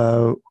those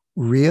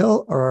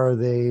real or are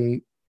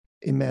they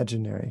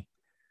imaginary?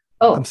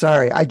 Oh, I'm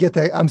sorry. I get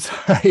that. I'm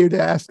sorry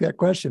to ask that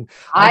question.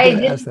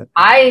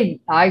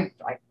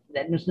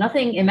 There's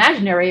nothing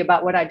imaginary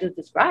about what I just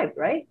described,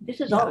 right? This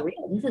is all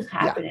real. This is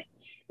happening.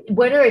 Yeah.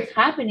 Whether it's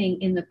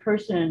happening in the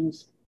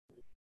person's,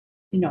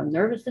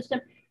 nervous system,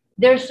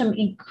 there's some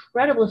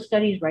incredible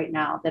studies right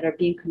now that are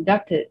being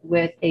conducted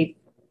with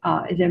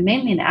they're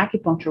mainly in the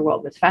acupuncture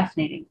world. It's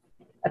fascinating.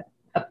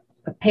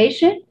 A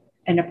patient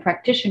and a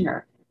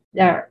practitioner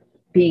that are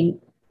being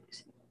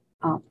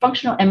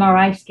functional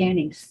MRI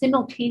scanning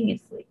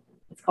simultaneously.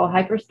 It's called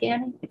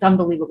hyperscanning. It's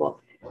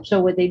unbelievable. So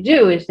what they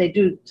do is they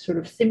do sort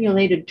of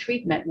simulated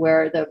treatment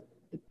where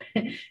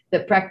the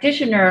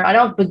practitioner, I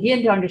don't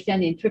begin to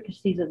understand the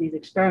intricacies of these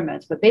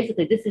experiments, but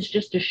basically this is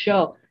just to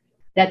show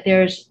that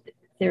there's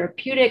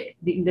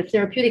the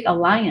therapeutic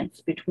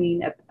alliance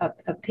between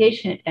a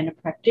patient and a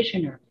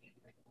practitioner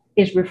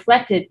is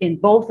reflected in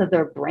both of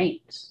their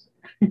brains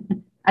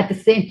at the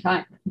same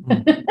time.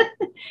 Mm.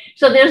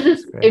 So there's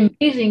this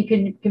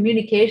amazing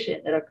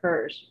communication that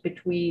occurs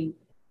between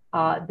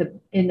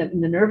in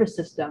the nervous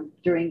system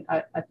during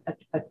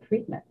a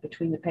treatment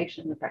between the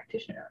patient and the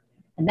practitioner.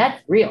 And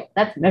that's real,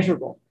 that's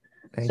measurable.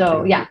 Thank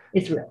you. Yeah,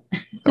 it's real.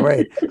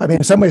 Right. I mean,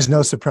 in some ways,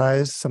 no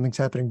surprise, something's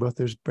happening both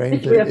there's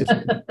brains. It's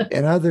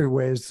in other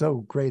ways,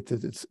 so great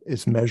that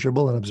it's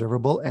measurable and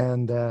observable,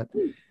 and that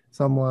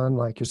someone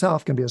like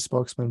yourself can be a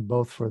spokesman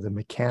both for the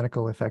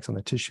mechanical effects on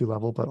the tissue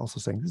level, but also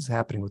saying this is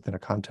happening within a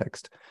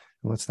context.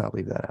 And let's not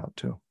leave that out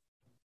too.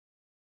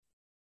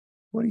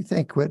 What do you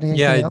think, Whitney?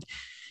 Yeah,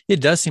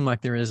 it does seem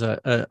like there is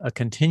a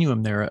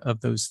continuum there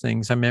of those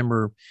things. I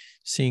remember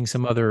seeing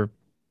some other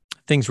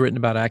things written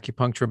about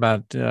acupuncture,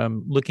 about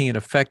looking at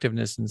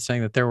effectiveness and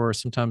saying that there were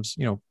sometimes,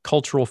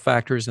 cultural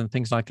factors and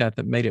things like that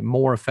that made it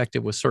more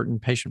effective with certain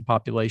patient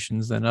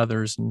populations than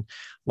others. And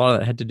a lot of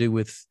that had to do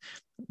with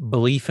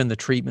belief in the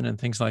treatment and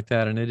things like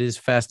that. And it is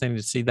fascinating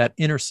to see that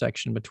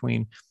intersection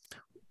between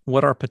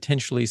what are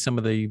potentially some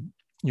of the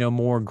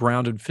more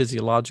grounded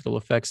physiological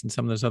effects and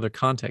some of those other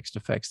context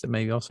effects that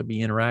may also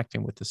be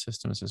interacting with the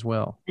systems as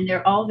well. And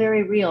they're all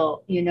very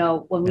real.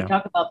 When we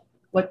talk about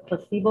what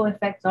placebo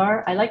effects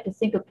are, I like to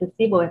think of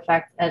placebo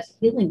effects as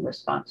healing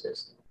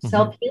responses,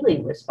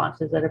 self-healing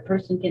responses that a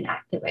person can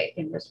activate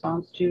in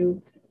response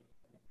to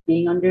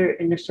being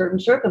in certain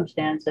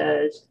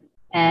circumstances.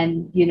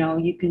 And,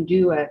 you can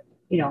do a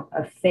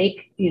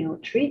fake,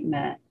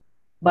 treatment,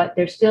 but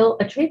there's still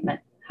a treatment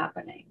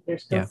happening.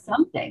 There's still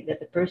something that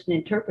the person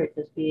interprets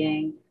as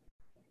being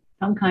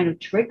some kind of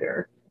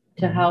trigger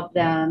to help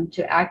them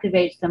to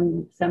activate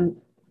some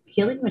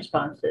healing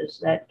responses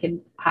that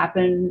can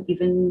happen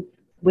even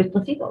with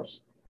placebos.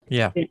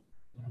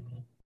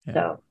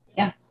 So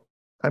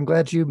I'm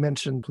glad you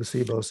mentioned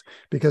placebos,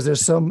 because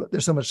there's so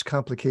much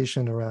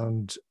complication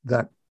around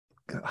that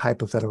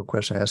hypothetical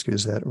question I ask you: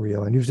 is that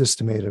real? And you've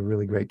just made a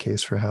really great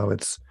case for how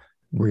it's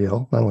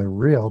real, not only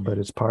real, but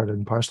it's part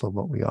and parcel of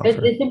what we offer.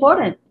 It's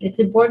important. It's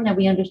important that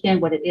we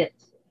understand what it is.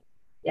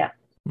 Yeah.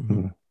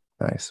 Mm-hmm.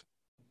 Nice.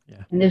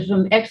 Yeah. And there's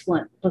some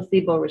excellent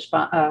placebo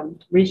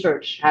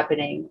research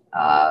happening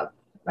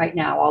right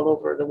now all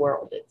over the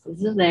world. This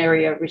is an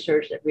area of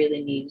research that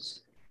really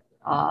needs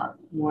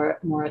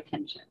more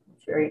attention.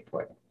 It's very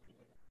important.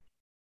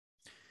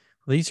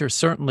 These are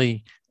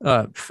certainly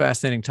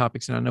fascinating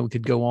topics, and I know we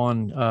could go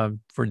on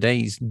for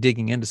days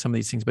digging into some of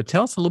these things, but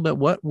tell us a little bit,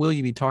 what will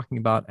you be talking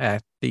about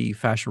at the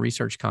Fascia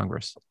Research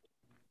Congress?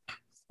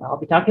 I'll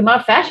be talking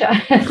about fascia.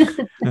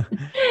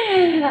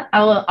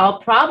 I'll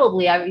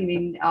probably,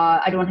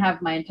 I don't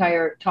have my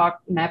entire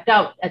talk mapped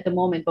out at the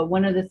moment, but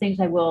one of the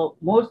things I will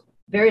most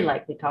very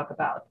likely talk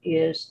about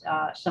is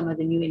some of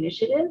the new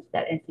initiatives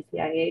that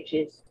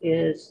NCCIH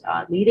is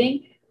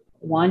leading.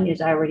 One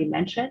is, I already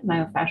mentioned,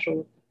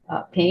 myofascial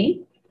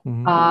pain,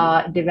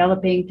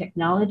 developing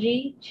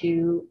technology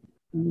to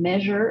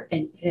measure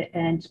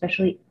and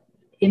especially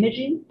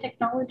imaging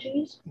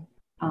technologies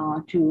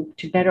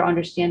to better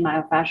understand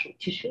myofascial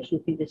tissues. We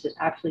think this is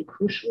absolutely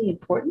crucially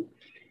important.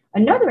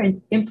 Another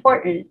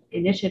important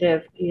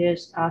initiative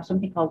is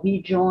something called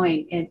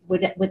Rejoin, and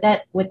what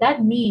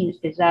that means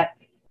is that,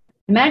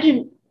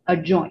 imagine a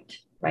joint,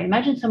 right?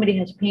 Imagine somebody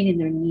has pain in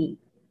their knee.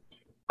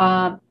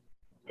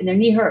 And their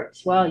knee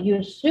hurts. Well, you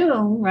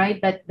assume, right,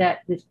 that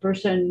this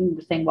person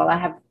is saying, well, I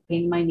have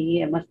pain in my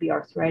knee. It must be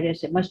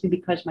arthritis. It must be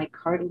because my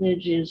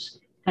cartilage is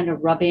kind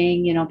of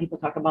rubbing. People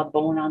talk about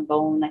bone on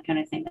bone, that kind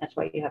of thing. That's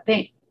why you have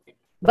pain.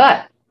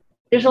 But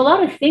there's a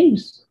lot of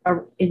things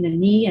in the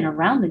knee and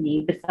around the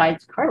knee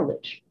besides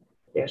cartilage.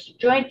 There's a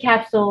joint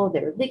capsule,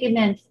 there are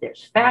ligaments,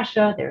 there's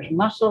fascia, there's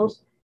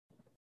muscles.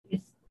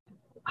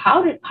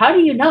 How do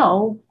you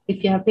know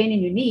if you have pain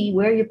in your knee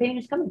where your pain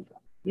is coming from?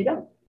 You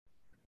don't.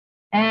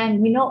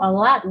 And we know a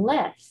lot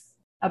less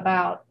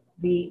about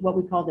what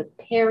we call the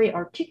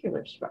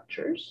periarticular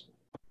structures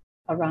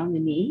around the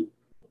knee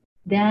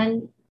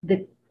than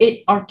the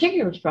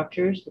articular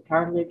structures, the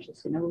cartilage, the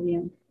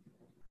synovium,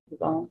 the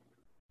bone,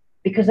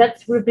 because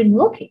we've been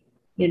looking.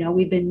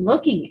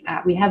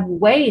 We have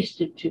ways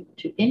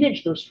to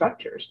image those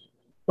structures,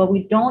 but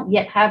we don't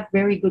yet have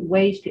very good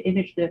ways to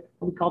image what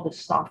we call the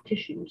soft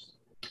tissues.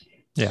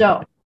 Yeah.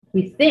 So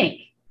we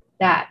think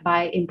that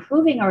by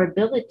improving our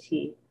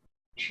ability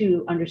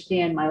to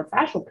understand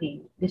myofascial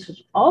pain, this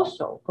is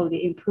also going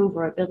to improve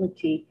our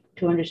ability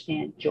to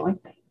understand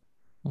joint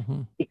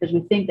pain, because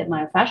we think that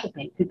myofascial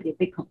pain could be a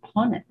big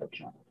component of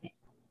joint pain.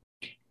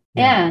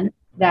 Yeah. And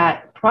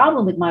that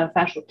problem with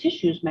myofascial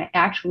tissues may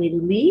actually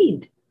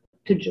lead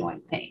to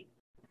joint pain.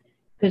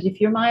 Because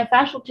if your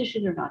myofascial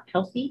tissues are not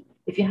healthy,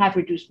 if you have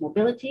reduced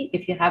mobility,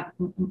 if you have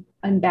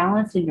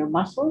imbalance in your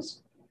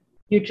muscles,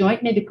 your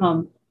joint may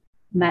become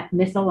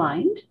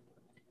misaligned.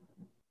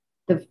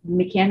 The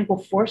mechanical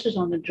forces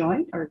on the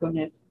joint are going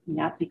to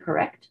not be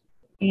correct,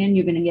 and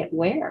you're going to get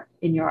wear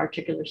in your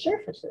articular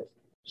surfaces.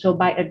 So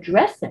by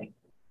addressing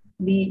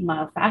the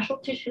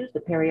myofascial tissues, the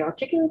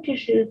periarticular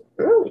tissues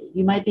early,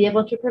 you might be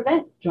able to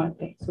prevent joint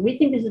pain. So we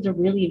think this is a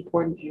really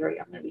important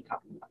area. I'm going to be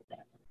talking about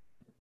that.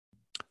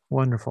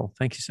 Wonderful.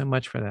 Thank you so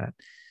much for that.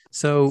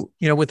 So,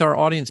 with our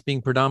audience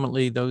being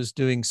predominantly those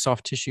doing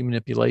soft tissue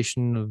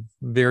manipulation of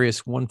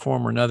various one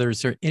form or another,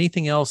 is there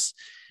anything else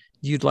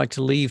you'd like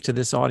to leave to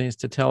this audience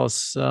to tell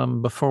us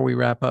before we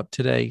wrap up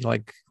today,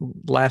 like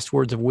last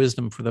words of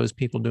wisdom for those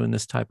people doing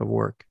this type of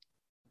work?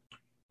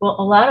 Well,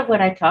 a lot of what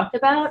I talked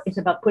about is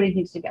about putting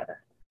things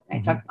together. I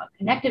talked about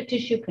connective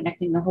tissue,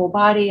 connecting the whole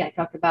body. I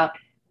talked about,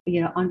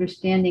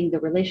 understanding the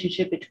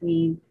relationship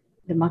between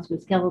the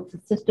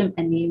musculoskeletal system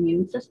and the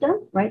immune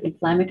system, right?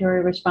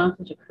 Inflammatory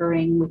responses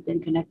occurring within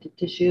connective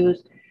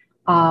tissues.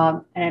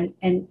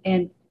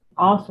 And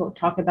also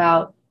talk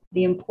about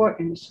the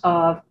importance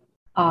of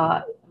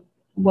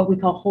what we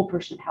call whole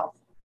person health,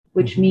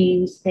 which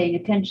means paying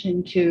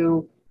attention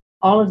to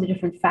all of the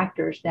different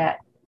factors that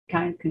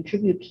can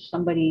contribute to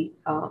somebody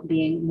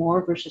being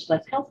more versus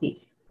less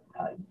healthy.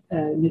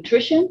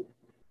 Nutrition,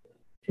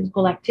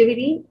 physical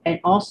activity, and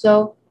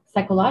also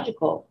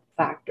psychological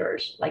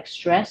factors like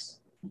stress,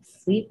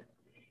 sleep.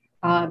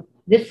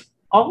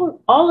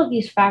 All of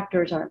these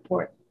factors are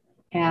important,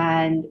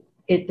 and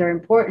they're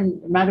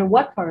important no matter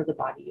what part of the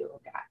body you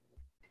look at.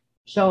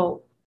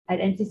 So at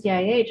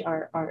NCCIH,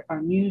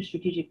 our new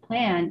strategic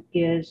plan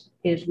is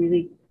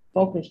really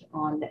focused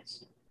on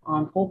this,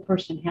 on whole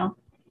person health,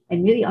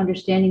 and really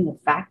understanding the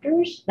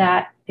factors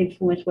that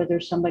influence whether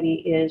somebody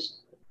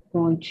is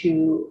going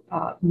to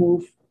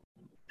move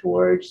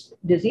towards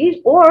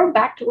disease or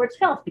back towards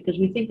health, because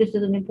we think this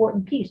is an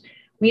important piece.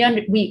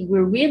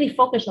 We're really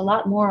focused a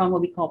lot more on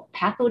what we call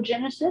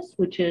pathogenesis,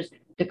 which is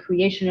the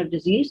creation of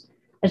disease,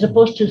 as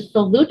opposed to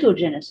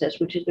salutogenesis,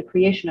 which is the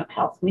creation of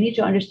health. We need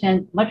to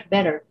understand much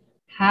better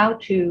how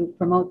to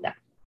promote that,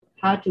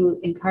 how to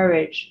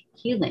encourage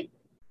healing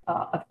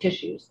of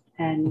tissues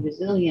and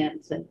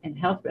resilience and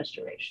health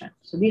restoration.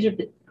 So these are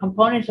the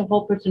components of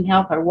whole person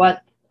health are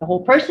what the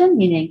whole person,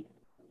 meaning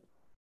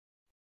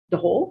the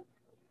whole,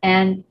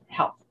 and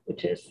health,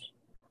 which is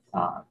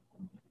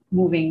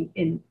moving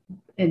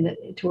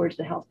towards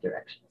the health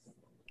direction.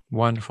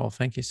 Wonderful.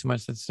 Thank you so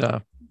much. That's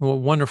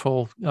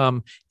wonderful,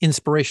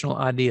 inspirational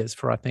ideas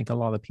for, I think, a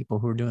lot of the people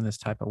who are doing this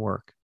type of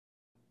work.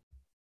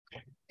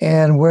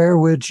 And where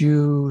would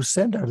you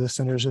send our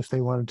listeners if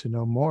they wanted to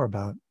know more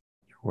about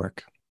your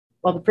work?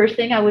 Well, the first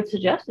thing I would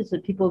suggest is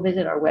that people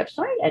visit our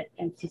website at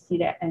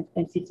nccih.org.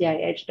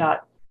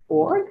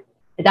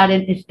 It's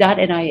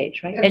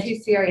 .nih, right?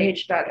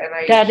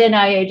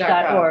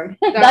 nccih.nih.org.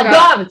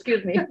 .gov,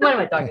 excuse me. What am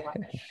I talking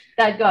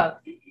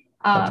about?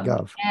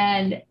 .gov.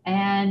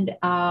 And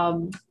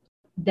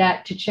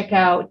that to check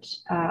out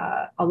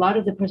a lot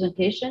of the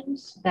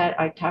presentations that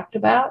I talked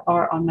about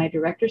are on my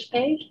director's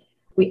page.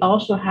 We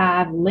also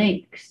have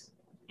links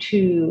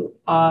to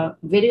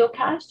video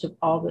casts of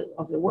all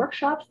of the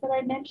workshops that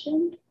I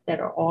mentioned that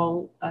are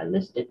all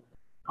listed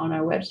on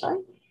our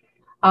website.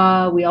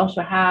 We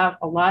also have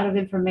a lot of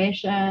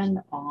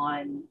information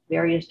on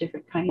various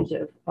different kinds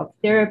of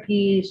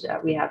therapies.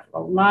 We have a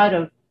lot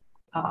of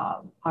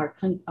our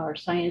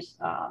science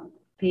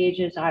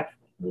pages. I have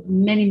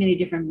many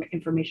different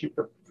information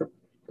for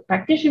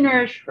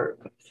practitioners, for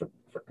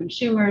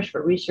consumers,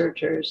 for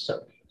researchers.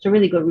 So it's a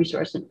really good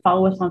resource. And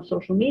follow us on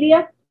social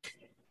media,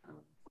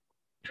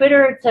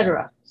 Twitter,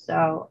 etc.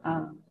 So.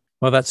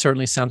 Well, that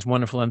certainly sounds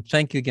wonderful. And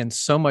thank you again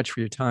so much for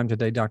your time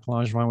today, Dr.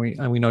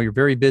 Langevin. We know you're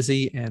very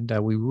busy, and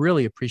we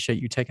really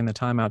appreciate you taking the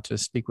time out to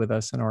speak with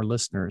us and our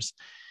listeners.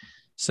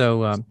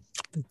 So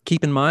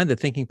keep in mind, the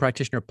Thinking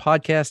Practitioner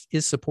podcast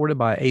is supported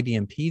by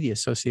ABMP, the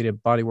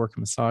Associated Bodywork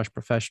and Massage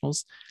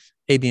Professionals.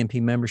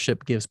 ABMP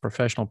membership gives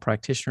professional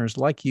practitioners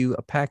like you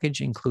a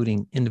package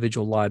including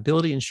individual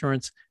liability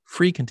insurance,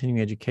 free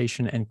continuing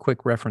education and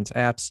quick reference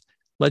apps,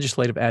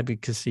 legislative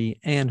advocacy,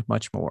 and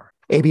much more.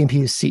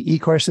 ABMP's CE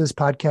courses,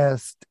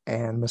 podcast,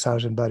 and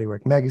Massage and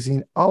Bodywork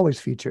magazine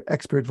always feature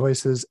expert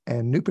voices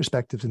and new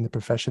perspectives in the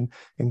profession,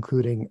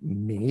 including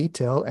me,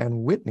 Till,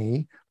 and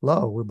Whitney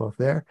Lowe. We're both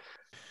there.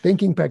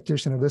 Thinking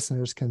Practitioner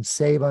listeners can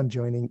save on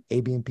joining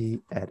ABMP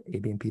at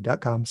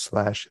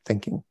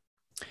abmp.com/thinking.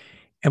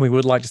 And we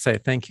would like to say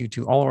thank you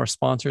to all of our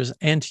sponsors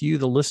and to you,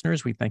 the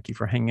listeners. We thank you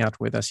for hanging out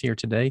with us here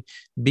today.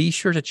 Be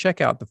sure to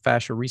check out the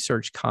Fascia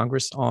Research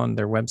Congress on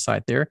their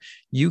website there.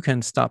 You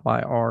can stop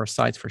by our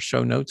sites for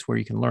show notes where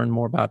you can learn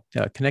more about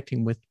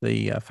connecting with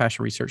the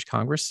Fascia Research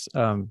Congress.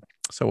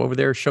 So over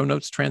there, show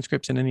notes,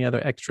 transcripts, and any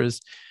other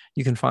extras.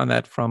 You can find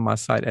that from my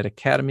site at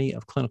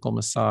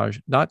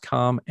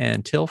academyofclinicalmassage.com.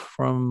 And Till,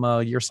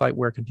 from your site,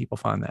 where can people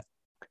find that?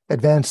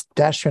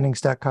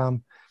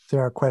 Advanced-trainings.com. If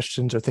there are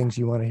questions or things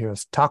you want to hear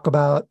us talk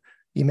about,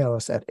 email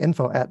us at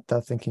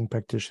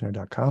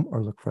info@thethinkingpractitioner.com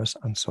or look for us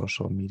on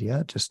social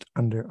media just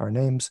under our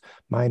names.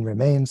 Mine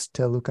remains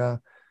Till Luca.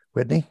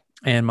 Whitney?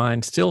 And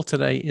mine still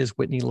today is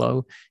Whitney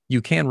Lowe.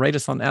 You can rate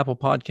us on Apple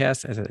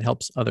Podcasts as it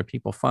helps other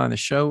people find the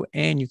show,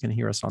 and you can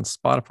hear us on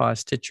Spotify,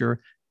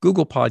 Stitcher,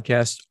 Google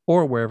Podcasts,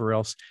 or wherever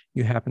else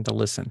you happen to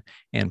listen.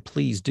 And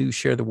please do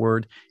share the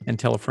word and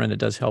tell a friend. It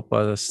does help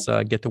us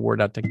get the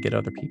word out to get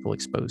other people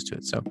exposed to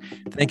it. So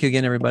thank you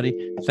again,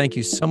 everybody. Thank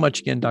you so much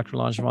again, Dr.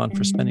 Langevin,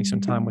 for spending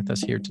some time with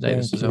us here today.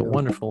 This was a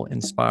wonderful,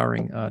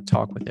 inspiring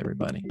talk with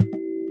everybody.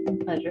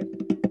 Pleasure.